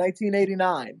 Perfect in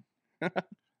 1989.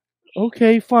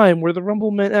 Okay, fine. Where the Rumble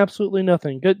meant absolutely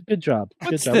nothing. Good job.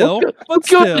 But Good still, job. Let's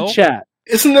go to the chat.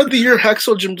 Isn't that the year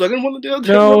Hacksaw Jim Duggan won the deal?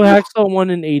 No, Hacksaw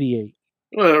won in 88.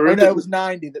 Whatever. Oh, no, it was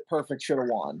 90 that Perfect should have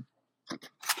won.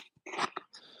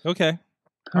 Okay.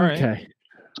 All right. Okay.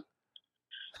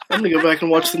 I'm going to go back and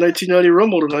watch the 1990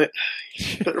 Rumble tonight.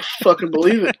 You better fucking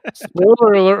believe it.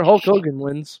 Spoiler alert, Hulk Hogan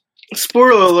wins.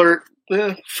 Spoiler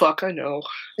alert. Fuck, I know.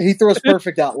 He throws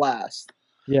Perfect out last.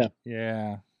 Yeah.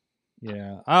 Do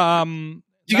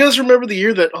you guys remember the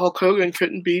year that Hulk Hogan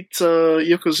couldn't beat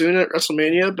Yokozuna at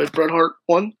WrestleMania, but Bret Hart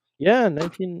won? Yeah,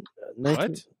 19.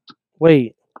 What?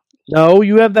 Wait. No,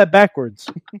 you have that backwards.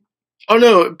 Oh,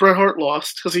 no, Bret Hart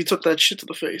lost because he took that shit to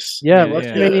the face. Yeah,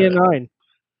 WrestleMania 9.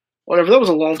 Whatever, that was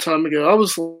a long time ago. I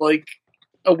was like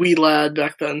a wee lad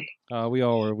back then. We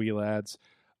all were wee lads.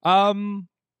 Well,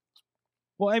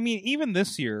 I mean, even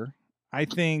this year, I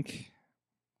think...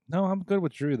 No, I'm good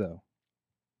with Drew, though.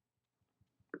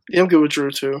 Yeah, I'm good with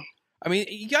Drew, too. I mean,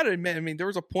 you got to admit, there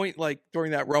was a point like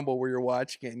during that Rumble where you're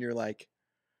watching it and you're like,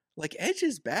 like Edge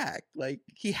is back. Like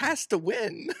he has to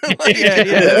win. Yeah, Like,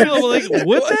 yeah. Like,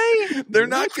 would they? They're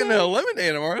not going to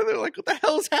eliminate him, are they? They're like, what the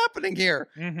hell is happening here?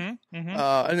 Mm-hmm.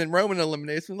 Mm-hmm. And then Roman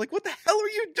eliminates him. Like, what the hell are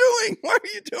you doing? Why are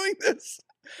you doing this?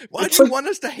 Why It's do you like- want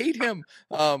us to hate him?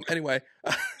 Anyway.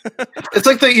 It's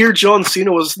like the year John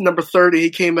Cena was number 30. He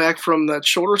came back from that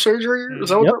shoulder surgery. Is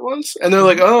that what Yep. that was? And they're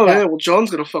like, oh, yeah, well,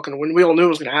 John's going to fucking win. We all knew it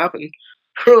was going to happen.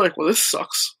 We're like, well, this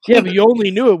sucks. Yeah, but you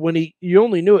only knew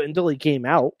it until he came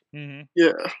out Mm-hmm.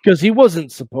 Yeah. because he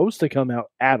wasn't supposed to come out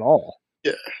at all.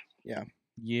 Yeah. I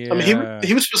mean,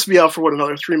 he was supposed to be out for,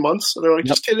 another 3 months? And they're like,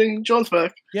 just kidding, John's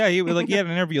back. Yeah, he was like he had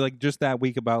an interview like just that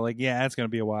week about like, yeah, it's gonna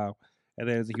be a while. And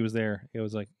then he was there. It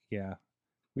was like, yeah,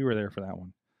 we were there for that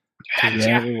one.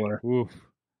 Yeah, we were. Oof.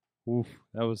 Oof.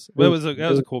 That was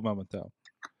a cool moment though.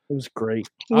 It was great.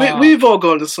 We've all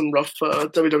gone to some rough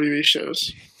WWE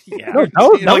shows. Yeah.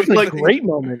 No, that was like- a great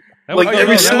moment. That was- Like oh,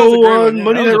 every no, that single was a great one, yeah.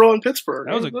 Monday That was Night a- Raw in Pittsburgh.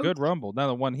 That was a good rumble. Now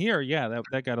the one here, yeah,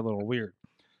 that got a little weird.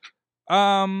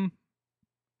 I'm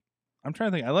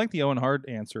trying to think. I like the Owen Hart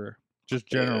answer, just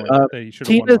generally that he should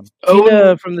have won Tina, one.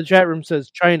 Tina from the chat room says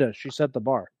China. She set the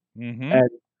bar. Mm-hmm. And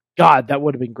God, that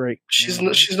would have been great. She's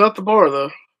not the bar,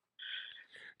 though.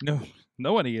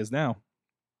 No one he is now.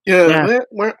 Yeah.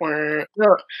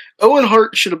 Owen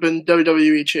Hart should have been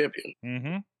WWE champion.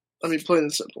 Mm-hmm. I mean, plain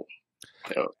and simple.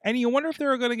 And you wonder if they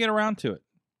were going to get around to it.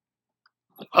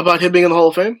 About him being in the Hall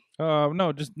of Fame?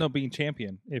 No, just no being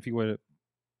champion if he would have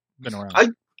been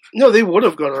around. No, they would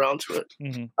have gone around to it.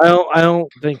 Mm-hmm. I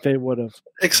don't think they would have.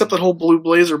 Except that whole Blue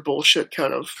Blazer bullshit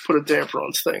kind of put a damper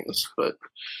on things. But,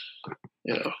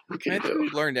 what can you If do? we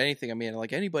learned anything, I mean,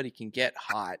 like anybody can get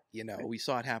hot. We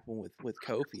saw it happen with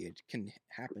Kofi. It can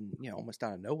happen, almost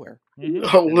out of nowhere.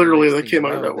 Mm-hmm. Oh, And literally, the that next came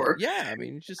thing out you of know, nowhere. Yeah, I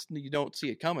mean, it's just you don't see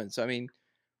it coming. So I mean,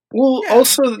 Well, yeah,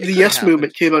 also, it the could Yes happen.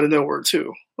 movement came out of nowhere,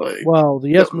 too. Like, Well, the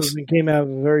Yes that was- movement came out of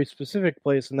a very specific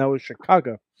place, and that was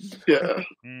Chicago. yeah.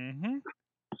 Mm-hmm.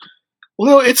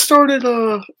 Well, no, it started at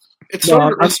I'm-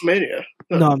 WrestleMania.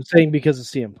 No, I'm saying because of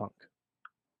CM Punk.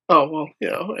 Oh, well,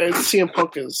 and CM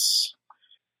Punk is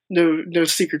no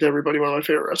secret to everybody, one of my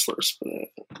favorite wrestlers.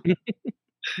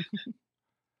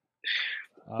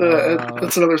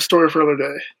 That's another story for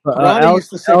another day. But, Ronnie used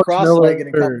to sit Alex cross-legged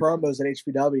and cut Miller- promos at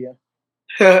HPW.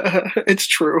 It's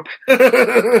true.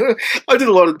 I did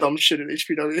a lot of dumb shit at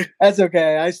HPW. That's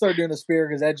okay. I started doing a spear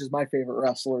because Edge is my favorite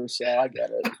wrestler, so I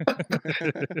get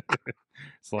it.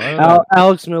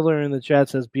 Alex Miller in the chat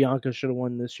says Bianca should have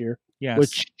won this year. Yes.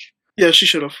 Which Yeah, she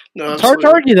should have. No, it's hard to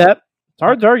argue that. It's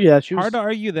hard to argue that. She was, Hard to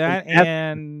argue that,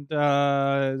 and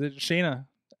Shayna,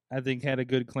 I think, had a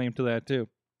good claim to that too.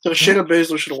 So Shayna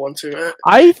Baszler should have won too.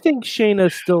 I think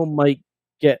Shayna still might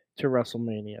get to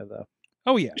WrestleMania though.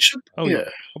 Oh yeah, Oh yeah.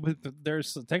 But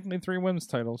there's technically 3 women's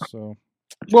titles, so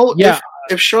Well, Yeah.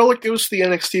 if Charlotte goes to the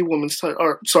NXT Women's title,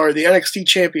 or sorry, the NXT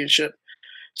Championship,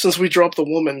 since we dropped the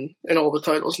woman in all the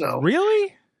titles now.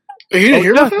 really, You didn't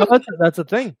hear yeah, about that? that's a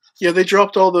thing. Yeah, they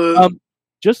dropped all the.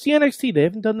 Just the NXT. They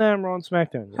haven't done that on Raw and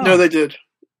SmackDown yet. No, they did.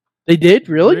 They did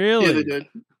really? really, Yeah, they did.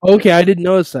 Okay, I didn't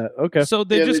notice that. Okay. So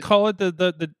they Yeah, just they- call it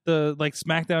the like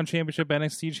SmackDown Championship,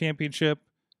 NXT Championship,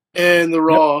 And the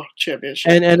Raw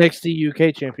Championship. And NXT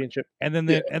UK Championship. and then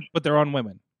but they're on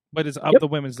women, but it's up Yep. the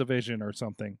women's division or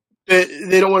something.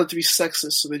 They don't want it to be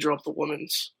sexist, so they dropped the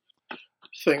women's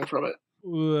thing from it.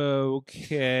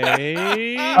 Okay,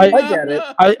 I get it.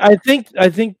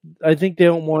 I think they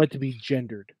don't want it to be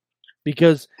gendered.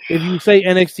 Because if you say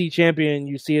NXT champion and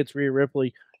you see it's Rhea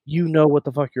Ripley, you know what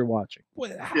the fuck you're watching.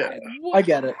 Yeah. I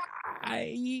get it.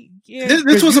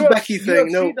 This was a UFC Becky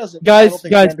thing. No, doesn't- I Guys, don't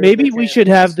think guys, gender maybe is we a should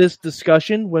can. have this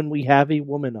discussion when we have a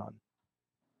woman on.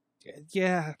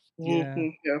 yeah,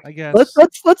 Mhm, yeah. I guess.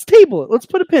 Let's table it. Let's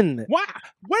put a pin in it. What?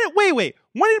 Wait.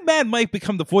 When did Mad Mike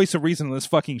become the voice of reason on this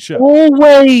fucking show?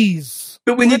 Always.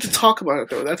 But we need to talk about it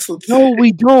though. That's the No,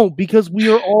 we don't, because we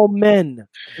are all men.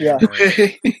 Yeah.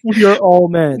 Okay. We are all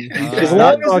men. We As should long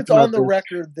not as talk it's on about the this.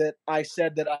 record that I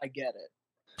said that I get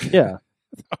it. Yeah.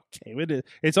 Okay, it is.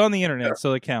 It's on the internet,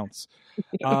 so it counts.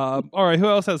 All right, who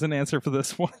else has an answer for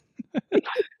this one?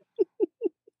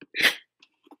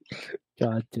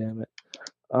 God damn it.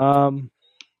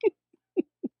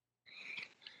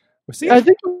 See, I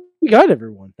think we got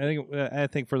everyone. I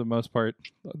think for the most part,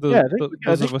 Yeah, I think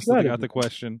those of us that got the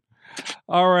question.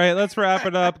 All right, let's wrap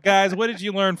it up, guys. What did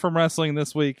you learn from wrestling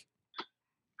this week?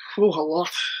 Oh, a lot.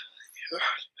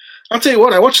 I'll tell you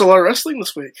what. I watched a lot of wrestling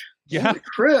this week. Yeah, Holy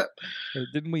crap!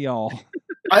 didn't we all?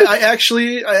 I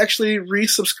actually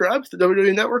resubscribed to the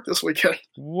WWE Network this weekend.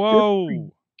 Whoa!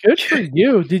 Good for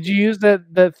you. Did you use that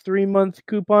 3-month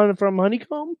coupon from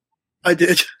Honeycomb? I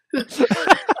did.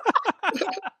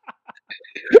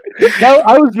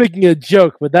 I was making a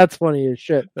joke, but that's funny as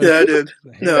shit. Yeah, I did.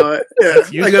 No, I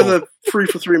got the free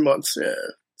for 3 months. Yeah,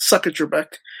 suck it,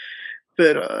 Trebek.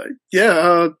 But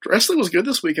wrestling was good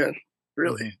this weekend.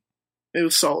 Really, it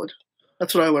was solid.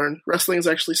 That's what I learned. Wrestling is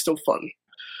actually still fun.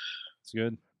 It's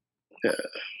good. Yeah.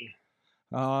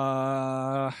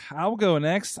 I'll go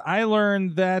next. I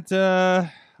learned that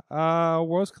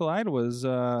Worlds Collide was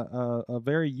a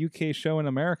very UK show in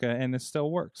America, and it still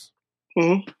works.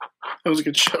 Mm-hmm. That was a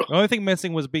good show. The only thing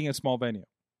missing was being a small venue.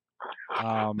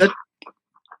 But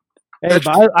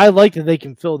I like that they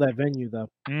can fill that venue, though.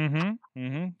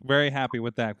 Very happy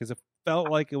with that because it felt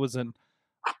like it was an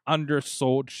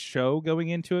undersold show going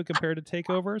into it compared to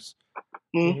takeovers.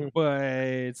 But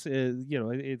it seemed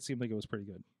like it was pretty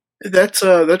good.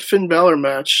 That Finn Balor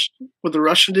match with the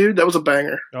Russian dude, that was a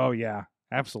banger. Oh yeah,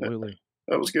 absolutely.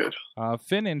 That was good.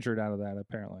 Finn injured out of that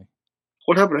apparently.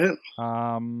 What happened to him?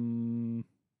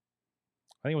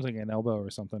 I think it was like an elbow or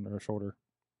something or a shoulder.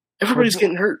 Everybody's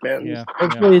getting hurt, man. Yeah.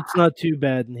 Hopefully it's not too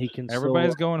bad and he can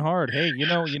Everybody's going hard. Hey, you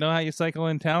know how you cycle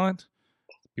in talent?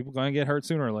 People going to get hurt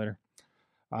sooner or later.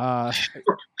 I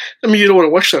mean, you don't want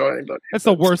to wish that on anybody. That's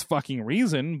the worst fucking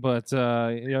reason, but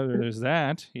there's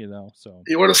that, so.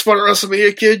 You want to spot a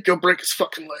WrestleMania kid? Go break his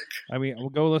fucking leg. I mean, we'll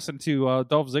go listen to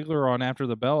Dolph Ziggler on After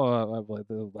the Bell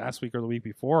the last week or the week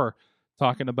before,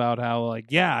 talking about how,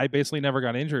 I basically never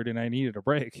got injured and I needed a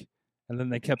break. And then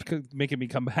they kept making me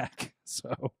come back.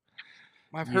 So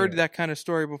I've heard that kind of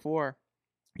story before.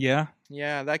 Yeah?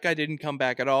 Yeah, that guy didn't come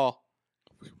back at all.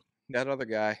 That other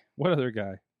guy. What other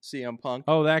guy? CM Punk.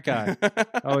 Oh, that guy.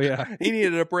 Oh, yeah. He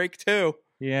needed a break, too.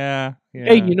 Yeah.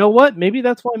 Hey, you know what? Maybe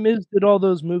that's why Miz did all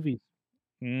those movies.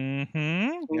 Yep.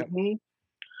 I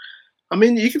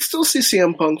mean, you can still see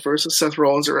CM Punk versus Seth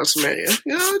Rollins at WrestleMania.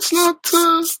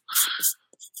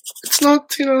 It's not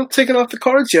taken off the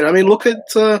cards yet. I mean, look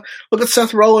at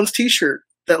Seth Rollins' T-shirt.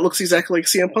 That looks exactly like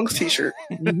CM Punk's T-shirt.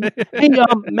 Hey,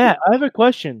 Matt, I have a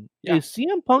question. Yeah. Is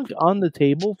CM Punk on the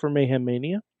table for Mayhem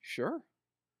Mania? Sure.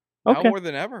 Okay. Now more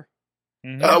than ever.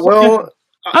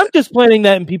 I'm just planting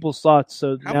that in people's thoughts.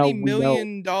 So How now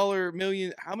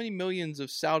many how many millions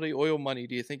of Saudi oil money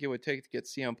do you think it would take to get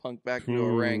CM Punk back into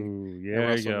a ring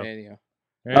at WrestleMania?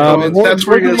 That's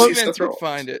where you're going to see Seth Rollins.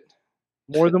 Find it.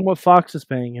 More than what Fox is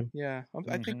paying him. Yeah,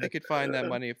 I think they could find that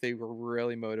money if they were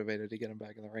really motivated to get him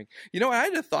back in the ring. I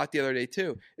had a thought the other day,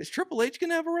 too. Is Triple H going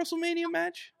to have a WrestleMania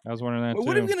match? I was wondering that, too.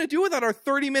 What are we going to do without our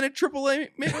 30-minute Triple H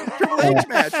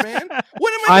match, man?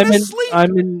 When am I going to sleep?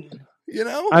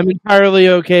 I'm entirely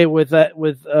okay with that,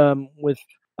 with a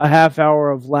half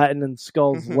hour of Latin and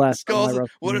Skulls left. Skulls.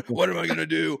 What am I going to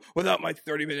do without my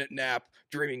 30-minute nap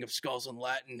dreaming of Skulls and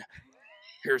Latin?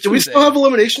 Do we still have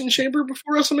Elimination Chamber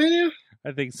before WrestleMania?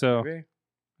 I think so. Okay.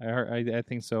 I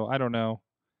think so. I don't know.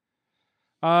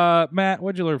 Matt,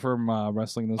 what'd you learn from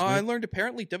wrestling this week? I learned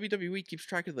apparently WWE keeps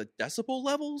track of the decibel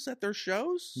levels at their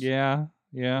shows. Yeah.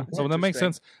 So that makes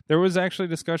sense. There was actually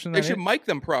discussion that they should mic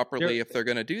them properly if they're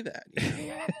going to do that.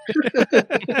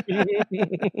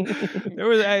 There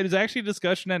was actually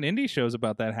discussion at indie shows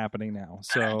about that happening now.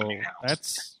 So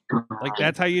that's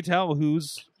how you tell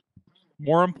who's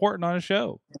more important on a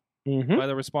show. By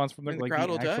the response from the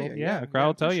crowd will tell you. Yeah, the crowd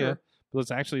will tell you. Sure. But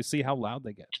let's actually see how loud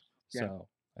they get. Yeah,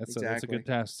 so that's a good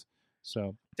test.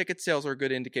 So ticket sales are a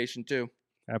good indication too.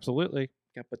 Absolutely.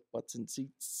 Got butts and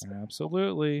seats.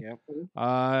 Absolutely. Yep.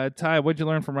 Ty, what'd you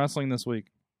learn from wrestling this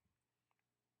week?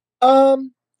 I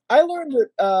learned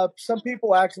that some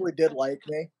people actually did like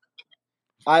me.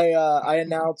 I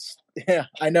announced, yeah,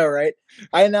 I know, right?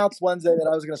 I announced Wednesday that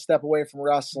I was going to step away from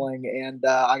wrestling, and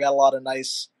I got a lot of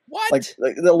nice, like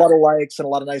a lot of likes and a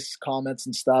lot of nice comments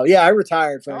and stuff. Yeah, I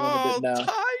retired. For anyone who didn't know.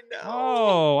 Ty, no.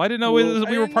 Oh, I didn't know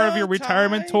we were part of your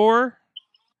retirement tour.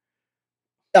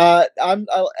 I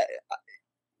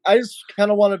just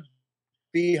kind of want to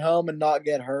be home and not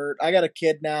get hurt. I got a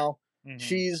kid now. Mm-hmm.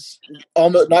 She's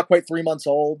almost not quite 3 months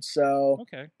old, so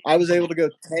I was able to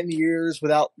go 10 years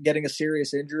without getting a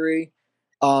serious injury,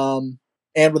 and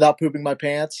without pooping my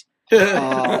pants.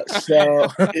 So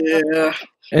yeah.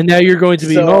 And now you're going to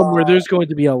be home where there's going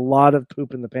to be a lot of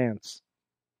poop in the pants.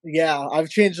 Yeah, I've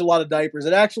changed a lot of diapers.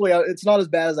 And actually, it's not as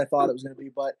bad as I thought it was going to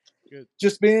be, but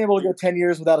just being able to go 10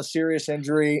 years without a serious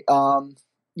injury,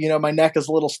 my neck is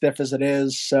a little stiff as it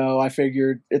is, so I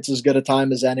figured it's as good a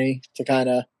time as any to kind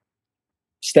of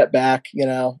step back.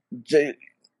 You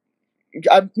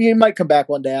might come back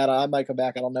one day. I might come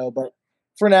back. I don't know, but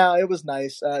for now, it was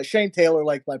nice. Shane Taylor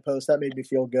liked my post. That made me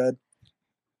feel good.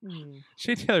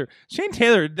 Shane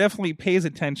Taylor definitely pays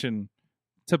attention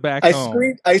to back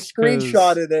home. I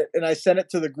screenshotted it and I sent it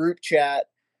to the group chat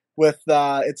with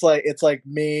it's like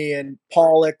me and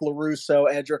Pollock,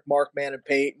 LaRusso, Edric, Markman, and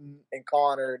Peyton and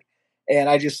Connor, and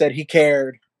I just said he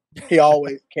cared. He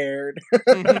always cared.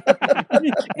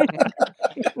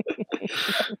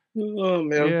 Oh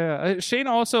man, yeah. Shane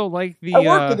also liked the. I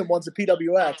worked with him once at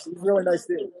PWX. He's a really nice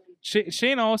dude.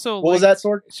 Shane also. What was that,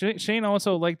 Sword? Shane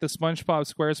also liked the SpongeBob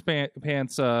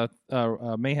SquarePants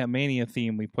Mayhem Mania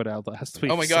theme we put out last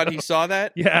week. Oh my God, he saw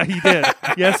that? Yeah, he did.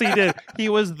 Yes, he did. He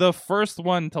was the first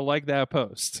one to like that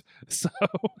post. So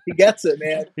he gets it,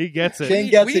 man. He gets it.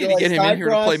 Shane gets we it. need to get him in here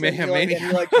to play Mayhem Mania.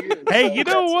 Hey, you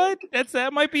know what?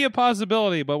 That might be a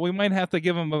possibility, but we might have to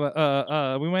give him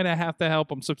we might have to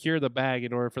help him secure the bag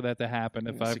in order for that to happen.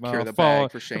 If I'm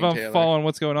following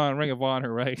what's going on in Ring of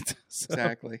Honor, right? So,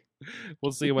 exactly.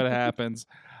 We'll see what happens.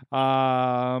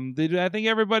 I think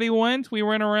everybody went? We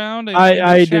went around.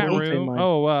 I chat didn't. Room.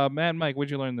 Oh, Matt and Mike,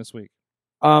 what'd you learn this week?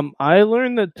 I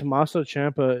learned that Tommaso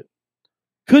Ciampa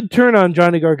could turn on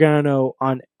Johnny Gargano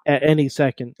at any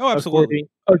second. Oh, absolutely.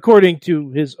 According to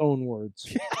his own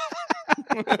words.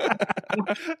 Wait,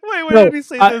 when did he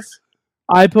say this?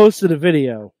 I posted a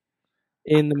video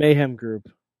in the Mayhem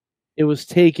group. It was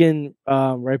taken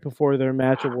right before their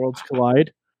match at Worlds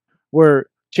Collide, where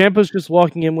Ciampa's just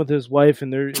walking in with his wife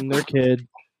and their kid,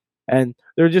 and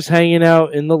they're just hanging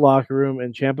out in the locker room,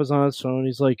 and Ciampa's on his phone.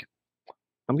 He's like,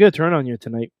 I'm going to turn on you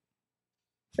tonight.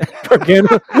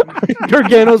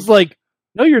 Gargano's like,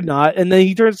 no, you're not. And then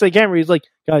he turns to the camera. He's like,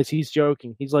 guys, he's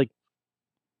joking. He's like,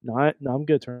 no, I'm going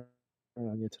to turn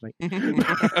on you tonight.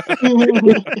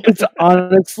 It's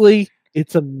honestly,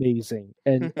 it's amazing.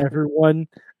 And everyone,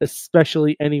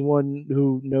 especially anyone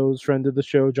who knows friend of the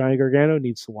show, Johnny Gargano,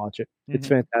 needs to watch it. It's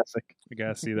fantastic. You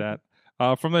got to see that.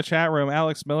 From the chat room,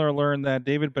 Alex Miller learned that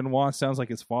David Benoit sounds like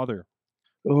his father.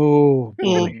 Oh,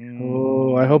 boy.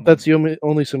 Oh, I hope that's the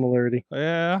only similarity.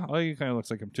 Yeah, well, he kind of looks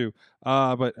like him too.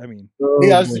 But I mean, he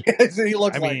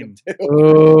looks like him too.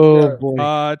 Oh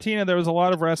boy. Tina, there was a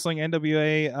lot of wrestling.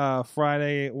 NWA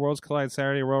Friday, Worlds Collide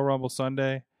Saturday, Royal Rumble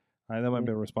Sunday. That might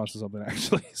be a response to something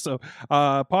actually. So,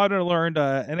 Potter learned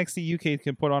NXT UK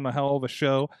can put on a hell of a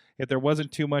show. If there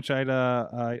wasn't too much,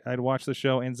 I'd watch the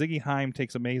show. And Ziggy Haim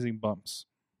takes amazing bumps.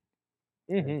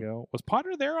 There you go. Was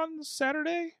Potter there on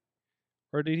Saturday?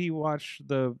 Or did he watch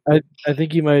the... I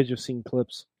think he might have just seen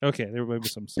clips. Okay, there might be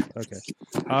some... Okay.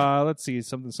 Let's see.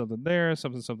 Something there.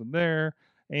 Something there.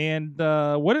 And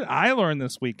what did I learn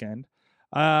this weekend?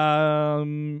 I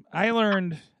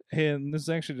learned, and this is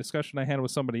actually a discussion I had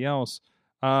with somebody else,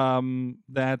 that,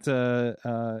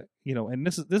 and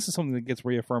this is something that gets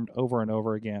reaffirmed over and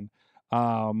over again.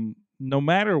 No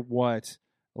matter what,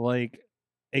 like,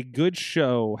 a good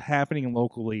show happening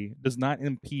locally does not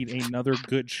impede another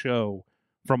good show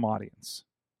from audience.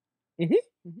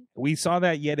 We saw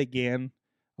that yet again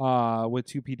with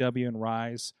 2PW and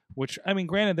Rise, which, I mean,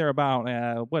 granted, they're about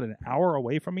an hour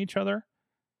away from each other,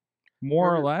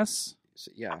 more or less.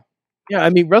 Yeah. I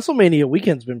mean, WrestleMania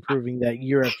weekend's been proving that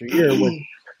year after year with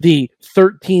the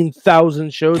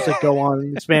 13,000 shows that go on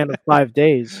in the span of 5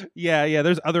 days. Yeah.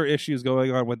 There's other issues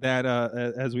going on with that,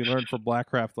 as we learned from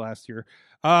Blackcraft last year.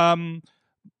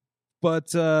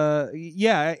 But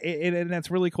and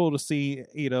that's really cool to see.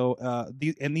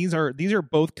 These are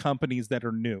both companies that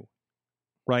are new,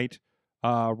 right?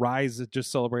 Rise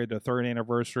just celebrated their 3rd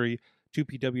anniversary.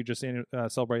 2PW just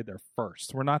celebrated their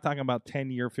 1st. We're not talking about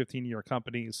 10-year, 15-year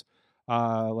companies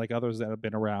like others that have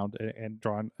been around and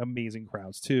drawn amazing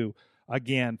crowds too.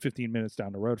 Again, 15 minutes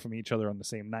down the road from each other on the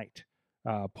same night,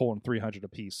 pulling 300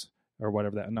 apiece or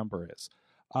whatever that number is.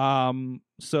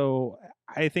 So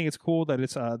I think it's cool that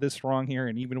it's this strong here,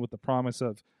 and even with the promise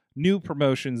of new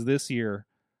promotions this year,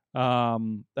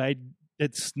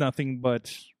 it's nothing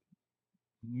but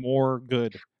more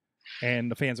good,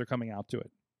 and the fans are coming out to it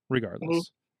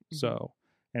regardless. So,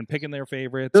 and picking their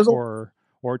favorites or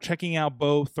checking out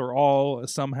both or all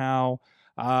somehow,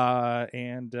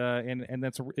 and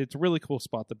it's a really cool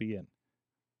spot to be in,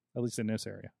 at least in this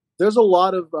area. There's a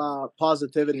lot of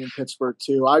positivity in Pittsburgh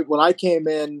too. When I came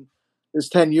in, this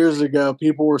 10 years ago,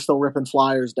 people were still ripping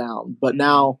flyers down, but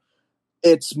now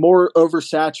it's more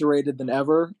oversaturated than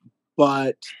ever.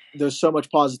 But there's so much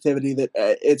positivity that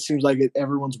it seems like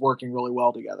everyone's working really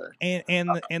well together. And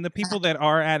the people that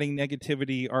are adding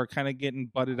negativity are kind of getting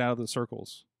butted out of the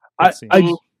circles. I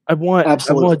want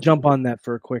to jump on that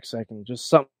for a quick second. Just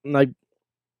something I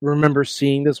remember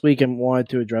seeing this week and wanted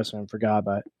to address it and forgot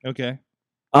about it. Okay.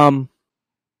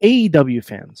 AEW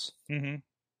fans,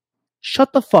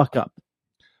 shut the fuck up.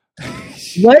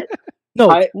 I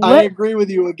agree with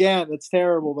you again. It's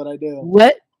terrible, but I do.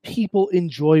 Let people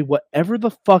enjoy whatever the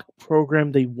fuck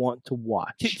program they want to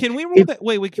watch. Can we roll that?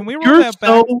 Wait. Can we roll that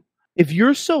back? if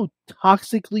you're so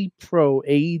toxically pro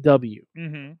AEW,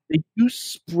 Mm-hmm. that you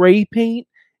spray paint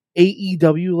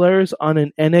AEW letters on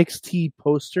an NXT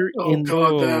poster in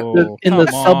the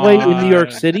subway in New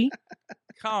York City.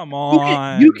 Come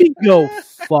on, you can go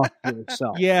fuck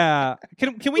yourself. Yeah,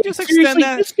 can we just Seriously, extend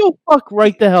that? Just go fuck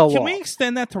right the hell Can off. we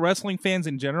extend that to wrestling fans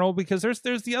in general? Because there's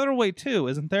the other way too,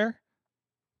 isn't there?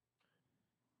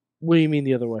 What do you mean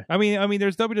the other way? I mean,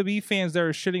 there's WWE fans that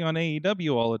are shitting on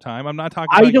AEW all the time. I'm not talking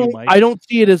about you, Mike. I don't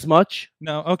see it as much.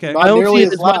 No, okay. I don't see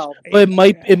it as much, but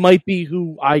it might be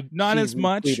who I not as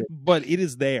much, retweeted. but it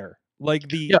is there. Like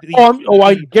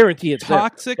I guarantee it's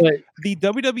toxic. There, the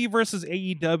WWE versus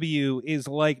AEW is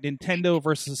like Nintendo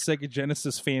versus Sega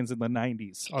Genesis fans in the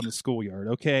 '90s on the schoolyard.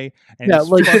 Okay, and it's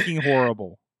fucking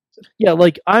horrible. Yeah,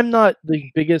 like I'm not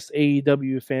the biggest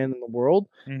AEW fan in the world.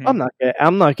 Mm-hmm.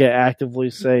 I'm not gonna actively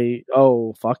say,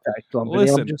 "Oh, fuck that company."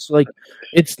 Listen, I'm just like,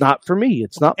 it's not for me.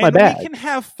 It's not my and bag. We can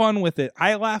have fun with it.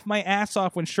 I laugh my ass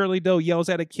off when Shirley Doe yells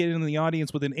at a kid in the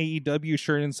audience with an AEW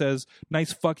shirt and says,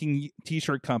 "Nice fucking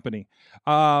t-shirt company,"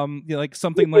 like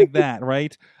something like that,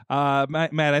 right?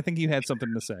 Matt, I think you had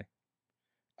something to say.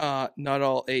 Not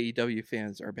all AEW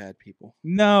fans are bad people.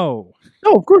 No,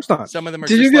 of course not. Some of them are.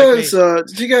 Did you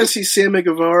guys see Sammy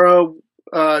Guevara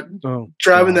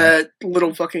driving that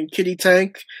little fucking kitty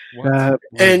tank?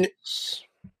 And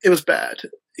it was bad.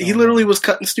 He literally was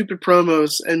cutting stupid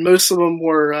promos, and most of them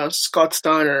were Scott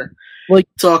Steiner,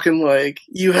 talking like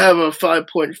you have a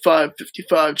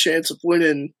 5.555 chance of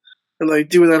winning, and like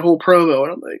doing that whole promo.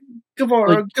 And I'm like,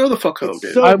 Guevara, go the fuck home,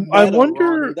 dude. So I meta,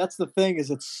 wonder. Ronnie. That's the thing,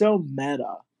 is it's so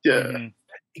meta. Yeah.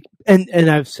 And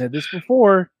I've said this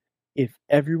before, if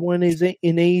everyone is in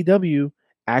AEW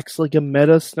acts like a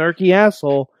meta snarky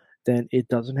asshole, then it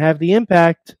doesn't have the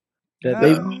impact that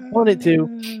they want it to.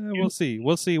 We'll see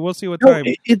what time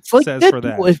it's like says Deadpool. for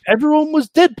that. If everyone was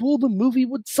Deadpool, the movie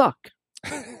would suck.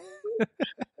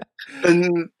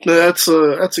 And that's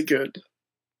a good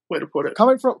way to put it.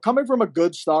 Coming from a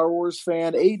good Star Wars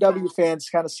fan, AEW fans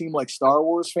kind of seem like Star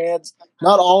Wars fans.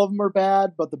 Not all of them are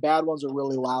bad, but the bad ones are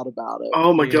really loud about it.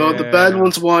 Oh my god, the bad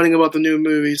ones whining about the new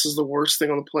movies is the worst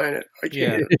thing on the planet. I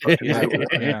can't.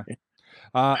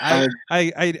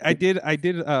 I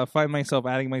did find myself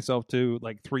adding myself to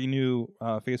like 3 new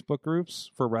Facebook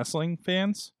groups for wrestling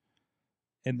fans.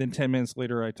 And then 10 minutes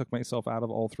later, I took myself out of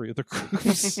all 3 of the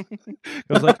groups. I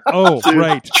was like, "Oh, dude,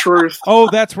 right, truth. Oh,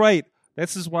 that's right.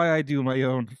 This is why I do my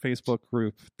own Facebook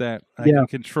group that I can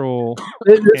control."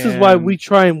 This is why we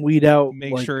try and weed out,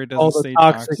 make sure it doesn't all the stay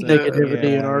toxic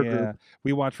negativity in our group.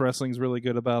 We Watch Wrestling's really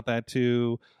good about that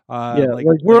too.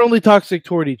 We're only toxic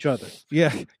toward each other.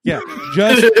 Yeah.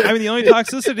 The only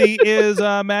toxicity is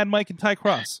Mad Mike and Ty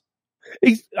Cross.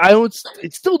 I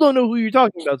still don't know who you're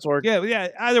talking about, Sorg. Yeah.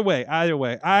 Either way.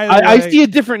 I see a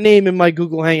different name in my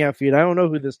Google Hangout feed. I don't know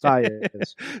who this Ty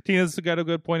is. Tina's got a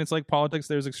good point. It's like politics.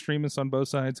 There's extremists on both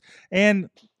sides, and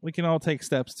we can all take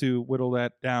steps to whittle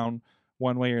that down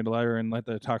one way or another, and let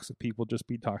the toxic people just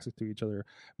be toxic to each other.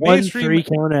 3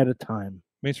 count at a time.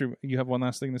 Mainstream, you have one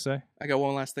last thing to say? I got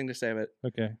one last thing to say of it.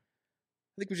 Okay.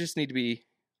 I think we just need to be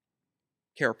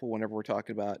careful whenever we're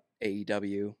talking about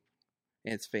AEW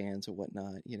and its fans and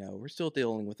whatnot. You know, we're still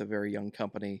dealing with a very young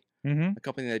company, a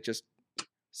company that just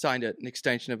signed an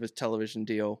extension of its television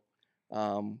deal.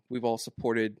 We've all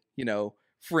supported,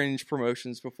 fringe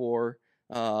promotions before,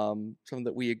 some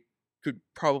that we could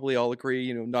probably all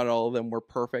agree, not all of them were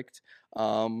perfect.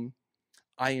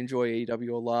 I enjoy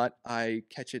AEW a lot. I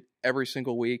catch it every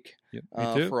single week,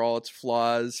 for all its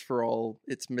flaws, for all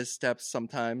its missteps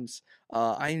sometimes.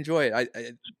 I enjoy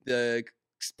it. The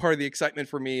part of the excitement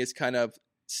for me is kind of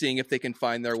seeing if they can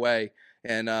find their way.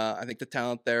 And I think the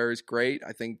talent there is great.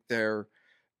 I think they're,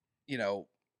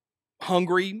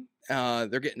 hungry.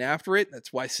 They're getting after it.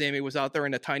 That's why Sammy was out there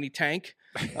in a tiny tank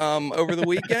over the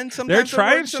weekend. Sometimes they're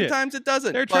trying it works, sometimes it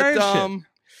doesn't. They're trying shit.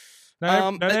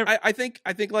 I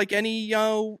think like any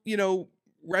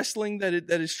wrestling that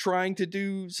is trying to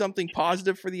do something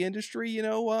positive for the industry,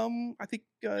 I think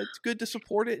it's good to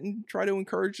support it and try to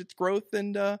encourage its growth,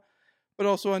 and but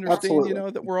also understand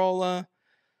Absolutely. that we're all I'm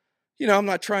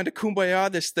not trying to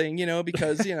kumbaya this thing,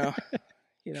 because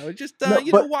just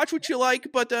watch what you like,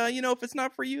 but if it's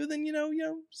not for you, then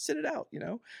sit it out,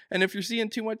 and if you're seeing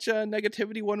too much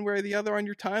negativity one way or the other on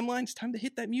your timeline, it's time to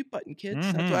hit that mute button, kids.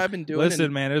 That's what I've been doing.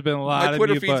 Listen, man, there's been a lot my of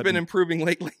Twitter mute feed's buttons. been improving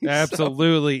lately.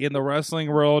 Absolutely. In the wrestling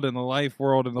world, in the life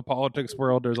world, in the politics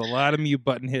world, there's a lot of mute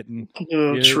button hitting.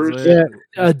 True. Take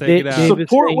it out.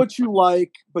 Support what you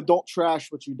like, but don't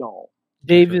trash what you don't.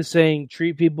 Dave is saying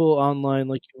treat people online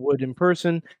like you would in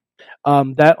person.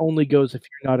 That only goes if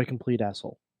you're not a complete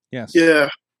asshole. Yes. Yeah.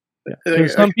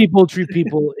 Because some people treat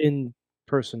people in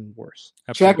person worse.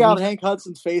 Check out Hank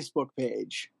Hudson's Facebook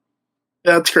page.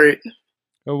 That's great.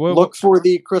 Look for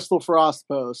the Crystal Frost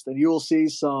post, and you will see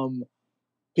some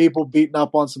people beating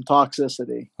up on some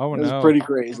toxicity. Oh, it was pretty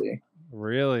crazy.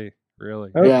 Really?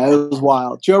 Yeah, it was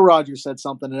wild. Joe Rogers said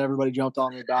something, and everybody jumped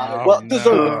on me about it. Well,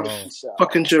 deservedly so.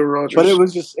 Fucking Joe Rogers. But it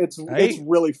was just, it's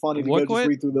really funny to go just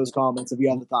read through those comments if you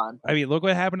have the time. I mean, look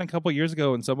what happened a couple years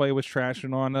ago when somebody was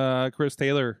trashing on Chris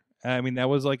Taylor. I mean, that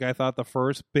was like, I thought the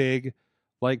first big,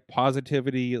 like,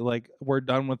 positivity, like, we're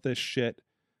done with this shit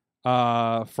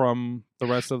from the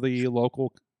rest of the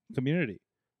local community.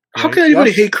 Right? How can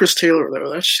anybody hate Chris Taylor,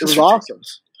 though? That shit's awesome.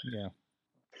 Yeah.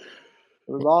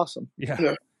 It was awesome.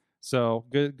 Yeah. So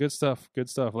good stuff.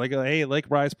 Like, hey, like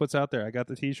Rise puts out there, I got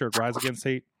the T-shirt, Rise Against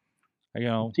Hate. You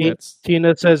know,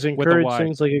 Tina says encourage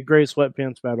things like a Gray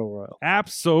Sweatpants Battle Royal.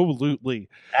 Absolutely.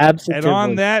 And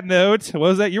on that note, what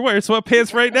was that? You're wearing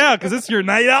sweatpants right now because it's your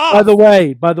night off. By the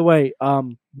way,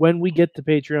 when we get to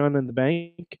Patreon in the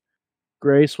bank,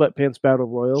 Gray Sweatpants Battle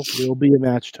Royal will be a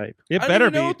match type. It better be. I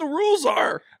don't know what the rules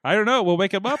are. I don't know. We'll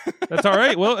wake them up. That's all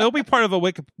right. Well, it'll be part of a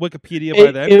Wikipedia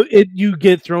by then. You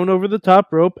get thrown over the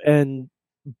top rope, and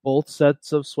both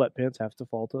sets of sweatpants have to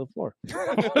fall to the floor.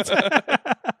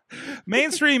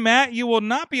 Mainstream Matt, you will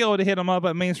not be able to hit him up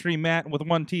at Mainstream Matt with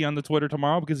 1 T on the Twitter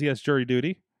tomorrow because he has jury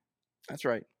duty. That's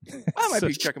right. I might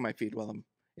be checking my feed while I'm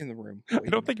in the room. I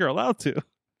don't think you're allowed to.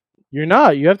 You're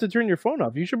not. You have to turn your phone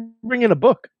off. You should bring in a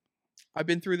book. I've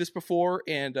been through this before,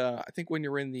 and I think when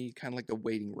you're in the kind of like the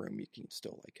waiting room, you can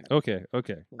still like. Okay.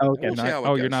 We'll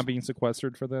you're not being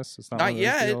sequestered for this. It's not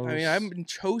yet. I mean, I haven't been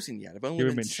chosen yet. I've only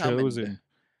been chosen.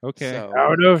 Okay. So,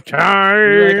 out of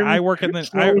time. Like, I work in the.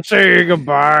 Say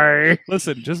goodbye.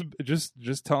 Listen,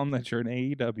 just tell them that you're an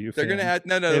AEW fan. They're gonna ask.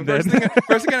 No. First thing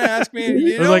they're gonna ask me.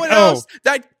 You know like, what else?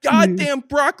 That goddamn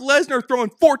Brock Lesnar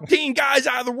throwing 14 guys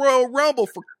out of the Royal Rumble.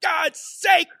 For God's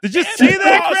sake! Did you see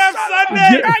that crap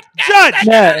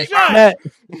Sunday? Matt,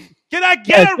 can I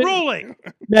get a ruling?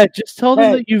 Matt, just tell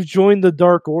them that you've joined the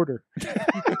Dark Order.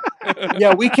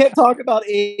 Yeah, we can't talk about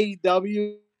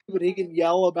AEW. But he can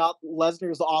yell about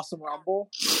Lesnar's awesome Rumble.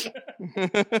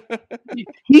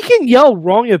 He can yell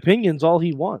wrong opinions all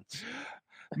he wants.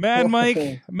 Mad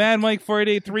Mike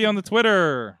 4883 on the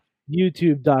Twitter.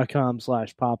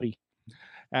 YouTube.com/Poppy.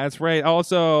 That's right.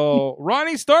 Also,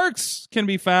 Ronnie Starks can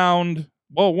be found,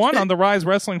 one on the Rise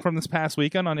Wrestling from this past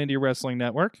weekend on Indie Wrestling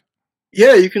Network.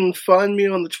 Yeah, you can find me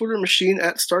on the Twitter machine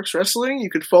at Starks Wrestling. You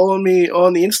can follow me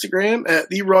on the Instagram at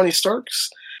the Ronnie Starks.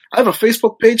 I have a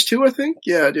Facebook page too, I think.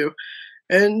 Yeah, I do.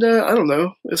 And I don't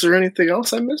know. Is there anything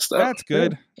else I missed? That's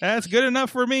good. That's good enough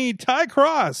for me. Ty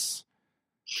Cross.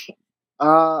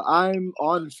 I'm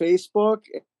on Facebook,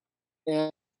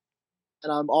 and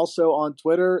I'm also on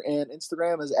Twitter and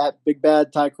Instagram as at Big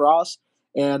Bad Ty Cross.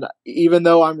 And even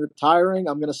though I'm retiring,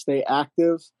 I'm going to stay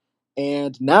active.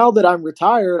 And now that I'm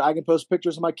retired, I can post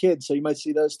pictures of my kids, so you might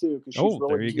see those too. She's really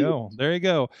there you go. There you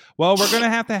go. Well, we're gonna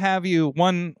have you.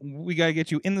 One, we gotta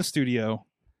get you in the studio,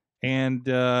 and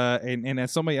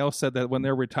as somebody else said that when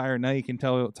they're retired, now you can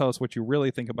tell us what you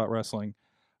really think about wrestling.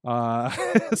 So,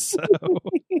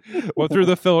 well, through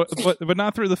the filter, but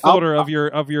not through the filter of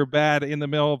your bad in the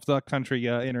middle of the country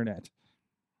internet.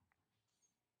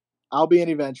 I'll be in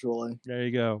eventually. There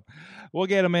you go. We'll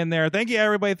get them in there. Thank you,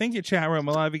 everybody. Thank you, chat room.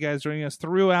 A lot of you guys joining us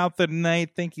throughout the night.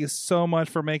 Thank you so much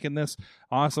for making this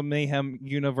awesome Mayhem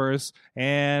universe.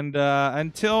 And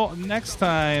until next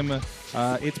time,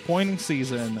 it's pointing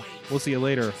season. We'll see you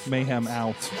later. Mayhem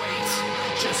out.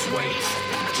 Just wait.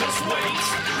 Just wait.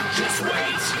 Just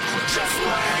wait. Just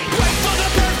wait. Wait for the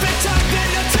perfect time,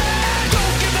 then attack.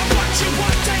 Don't give up what you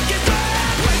want, take it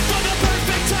back. Wait for the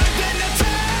perfect time, then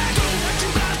attack. Do what you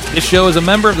got to. This show is a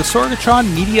member of the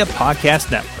Sorgatron Media Podcast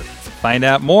Network. Find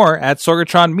out more at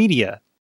sorgatronmedia.com.